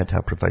and the Fed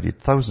have provided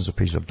thousands of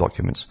pages of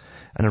documents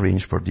and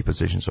arranged for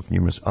depositions of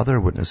numerous other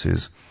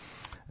witnesses.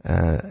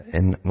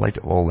 In light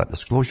of all that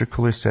disclosure,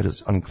 Coley said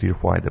it's unclear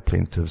why the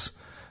plaintiffs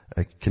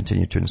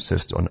continue to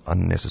insist on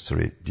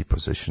unnecessary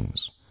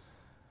depositions.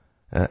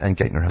 And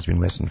Geithner has been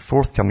less than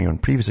forthcoming on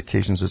previous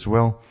occasions as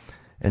well.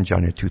 In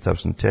January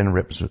 2010,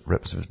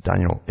 Representative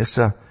Daniel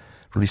Issa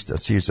released a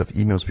series of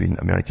emails between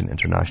American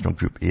International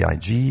Group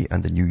AIG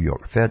and the New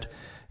York Fed,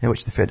 in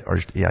which the Fed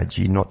urged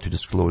AIG not to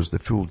disclose the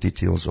full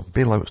details of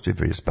bailouts to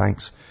various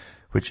banks,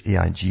 which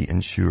AIG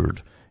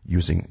insured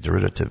using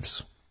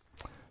derivatives.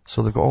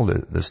 So they've got all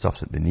the stuff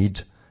that they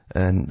need,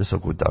 and this will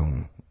go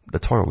down the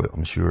toilet,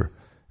 I'm sure,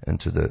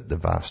 into the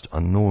vast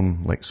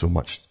unknown, like so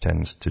much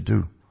tends to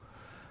do.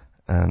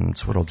 And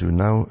what I'll do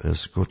now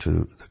is go to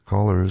the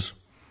callers,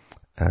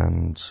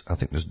 and I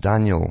think there's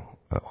Daniel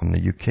on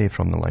the UK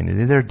from the line. Are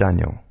you there,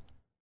 Daniel?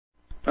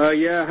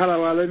 Yeah,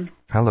 hello, Alan.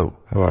 Hello,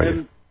 how are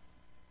you?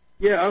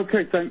 Yeah,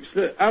 okay, thanks.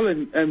 Look,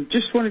 Alan,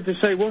 just wanted to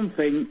say one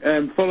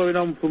thing, following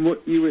on from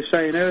what you were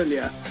saying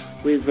earlier,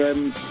 with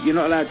you're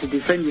not allowed to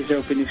defend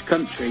yourself in this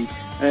country.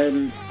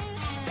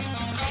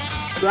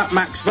 That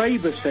Max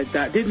Weber said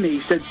that, didn't he?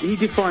 He said he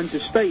defined the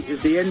state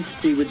as the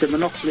entity with the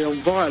monopoly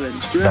on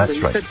violence. Do you remember? That's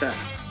right. He said that?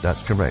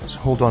 That's correct.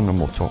 Hold on and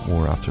we'll talk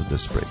more after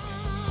this break.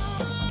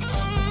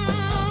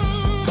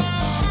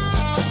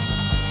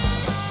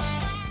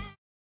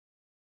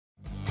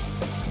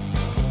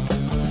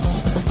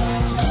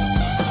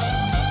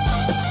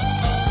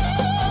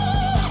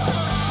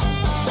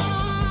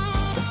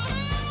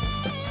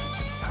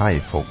 Hi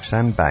folks,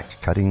 I'm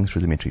back cutting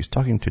through the matrix,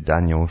 talking to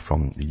Daniel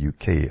from the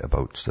UK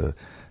about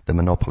the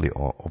monopoly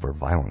over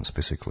violence,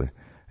 basically.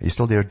 Are you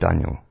still there,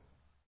 Daniel?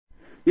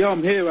 Yeah,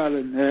 I'm here,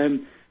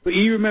 Alan. But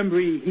you remember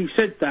he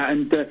said that,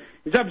 and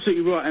it's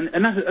absolutely right.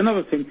 And that's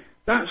another thing,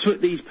 that's what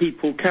these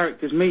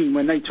characters mean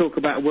when they talk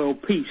about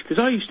world peace.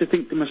 Because I used to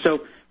think to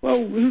myself,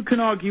 well, who can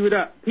argue with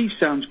that? Peace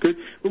sounds good.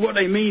 But what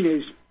they mean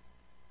is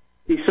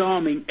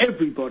disarming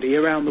everybody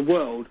around the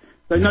world,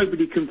 so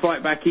nobody can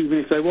fight back even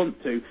if they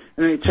want to. And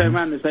then they turn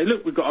around and say,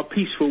 look, we've got a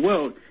peaceful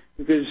world,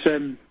 because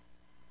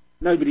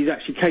nobody's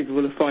actually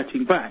capable of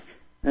fighting back.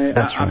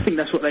 That's right. I think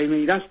that's what they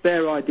mean. That's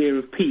their idea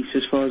of peace,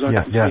 as far as I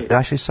can see it. They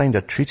actually signed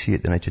a treaty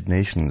at the United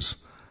Nations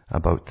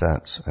about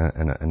that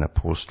in a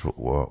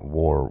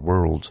post-war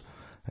world,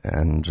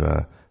 and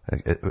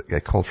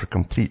it called for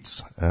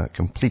complete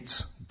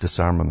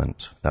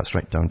disarmament. That's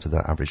right down to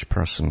the average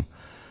person.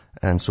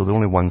 And so the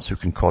only ones who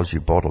can cause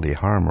you bodily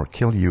harm or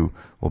kill you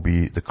will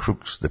be the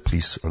crooks, the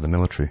police, or the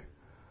military.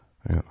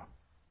 Yeah.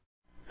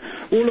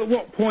 Well, at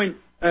what point...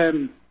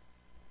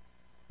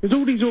 There's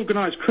all these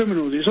organised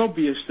criminals. It's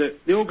obvious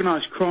that the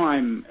organised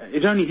crime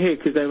is only here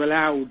because they're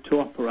allowed to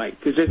operate,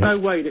 because there's no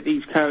way that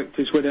these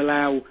characters would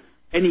allow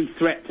any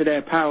threat to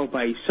their power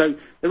base. So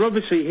they're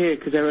obviously here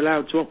because they're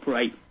allowed to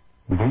operate.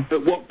 Mm-hmm.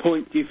 At what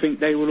point do you think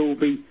they will all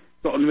be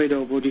gotten rid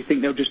of, or do you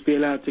think they'll just be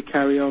allowed to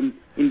carry on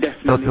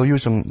indefinitely? They'll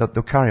use them,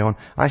 they'll carry on.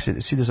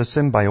 Actually, see, there's a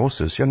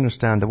symbiosis. You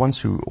understand, the ones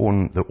who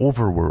own the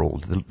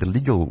overworld, the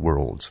legal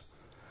world,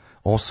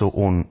 also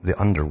own the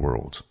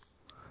underworld.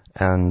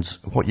 And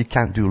what you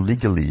can't do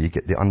legally, you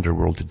get the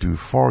underworld to do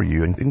for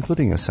you,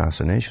 including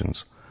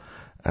assassinations.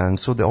 And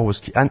so they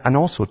always, and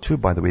also too,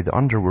 by the way, the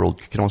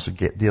underworld can also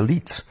get the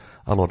elite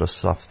a lot of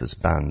stuff that's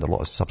banned, a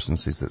lot of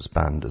substances that's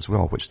banned as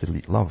well, which the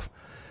elite love.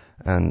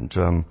 And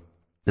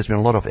there's been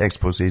a lot of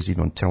exposés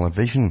even on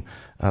television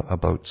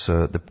about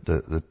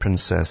the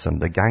princess and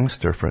the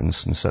gangster, for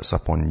instance, that's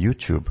up on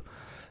YouTube,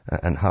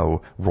 and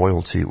how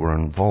royalty were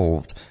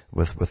involved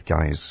with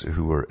guys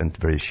who were in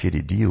very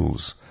shady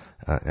deals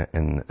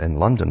in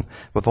London.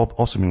 But there have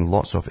also been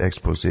lots of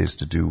exposés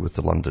to do with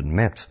the London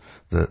Met,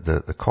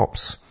 the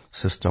cops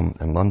system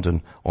in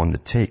London on the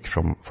take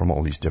from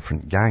all these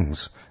different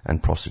gangs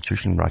and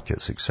prostitution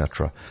rackets,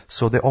 etc.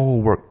 So they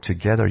all work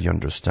together, you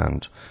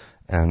understand.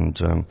 And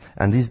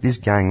these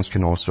gangs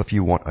can also, if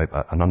you want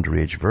an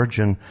underage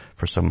virgin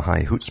for some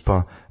high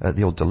chutzpah,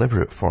 they'll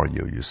deliver it for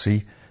you, you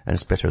see. And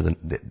it's better than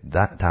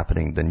that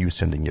happening than you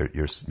sending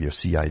your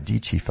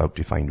CID chief out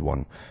to find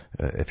one,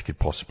 if you could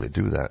possibly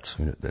do that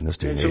in this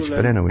day and age.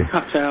 But anyway.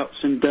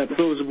 Cutouts and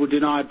plausible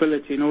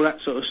deniability and all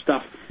that sort of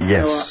stuff.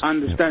 Yes. So I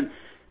understand.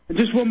 And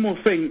just one more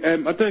thing, I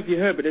don't know if you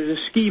heard, but there's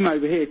a scheme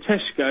over here,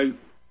 Tesco.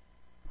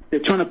 They're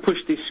trying to push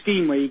this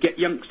scheme where you get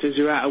youngsters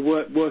who are out of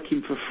work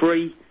working for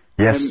free.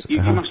 Yes.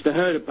 You must have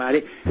heard about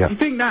it. Yeah. Do you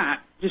think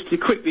that, just to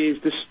quickly,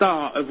 is the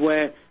start of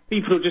where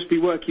people will just be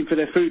working for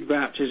their food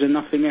vouchers and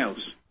nothing else?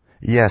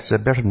 Yes,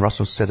 Bertrand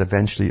Russell said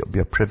eventually it'll be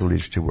a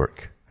privilege to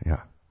work.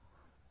 Yeah.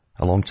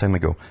 A long time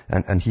ago.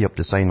 And he helped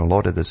design a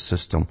lot of this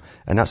system.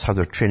 And that's how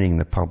they're training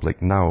the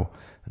public now,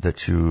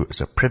 that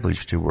it's a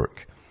privilege to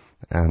work.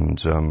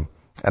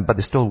 But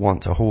they still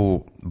want a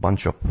whole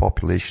bunch of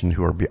population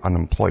who are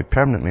unemployed,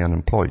 permanently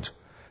unemployed.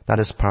 That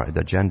is part of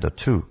the agenda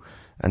too.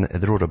 And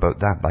they wrote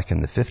about that back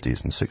in the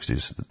 50s and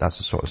 60s. That's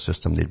the sort of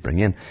system they'd bring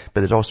in.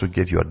 But they'd also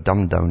give you a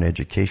dumbed-down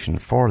education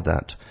for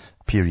that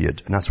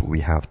period. And that's what we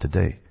have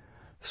today.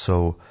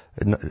 So,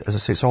 as I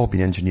say, it's all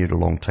been engineered a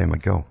long time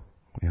ago.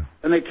 Yeah.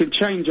 And they can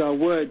change our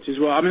words as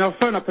well. I mean, I'll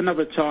phone up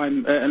another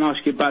time and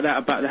ask you about that,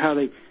 about how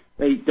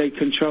they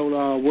control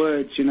our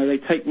words. You know, they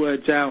take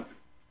words out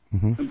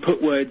and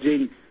put words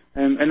in.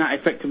 And that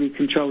effectively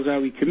controls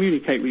how we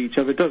communicate with each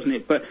other, doesn't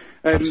it? But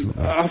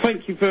I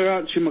thank you for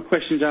answering my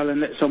questions, Alan.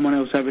 Let someone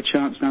else have a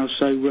chance now.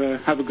 So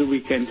have a good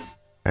weekend.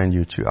 And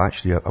you too.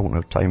 Actually, I won't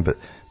have time, but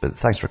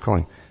thanks for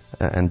calling.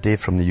 And Dave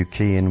from the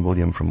UK and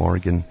William from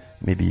Oregon,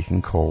 maybe you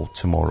can call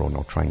tomorrow and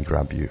I'll try and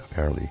grab you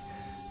early.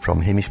 From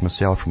Hamish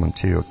myself from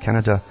Ontario,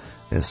 Canada,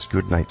 it's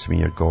good night to me,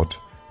 your God,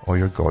 or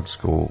your gods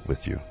go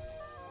with you.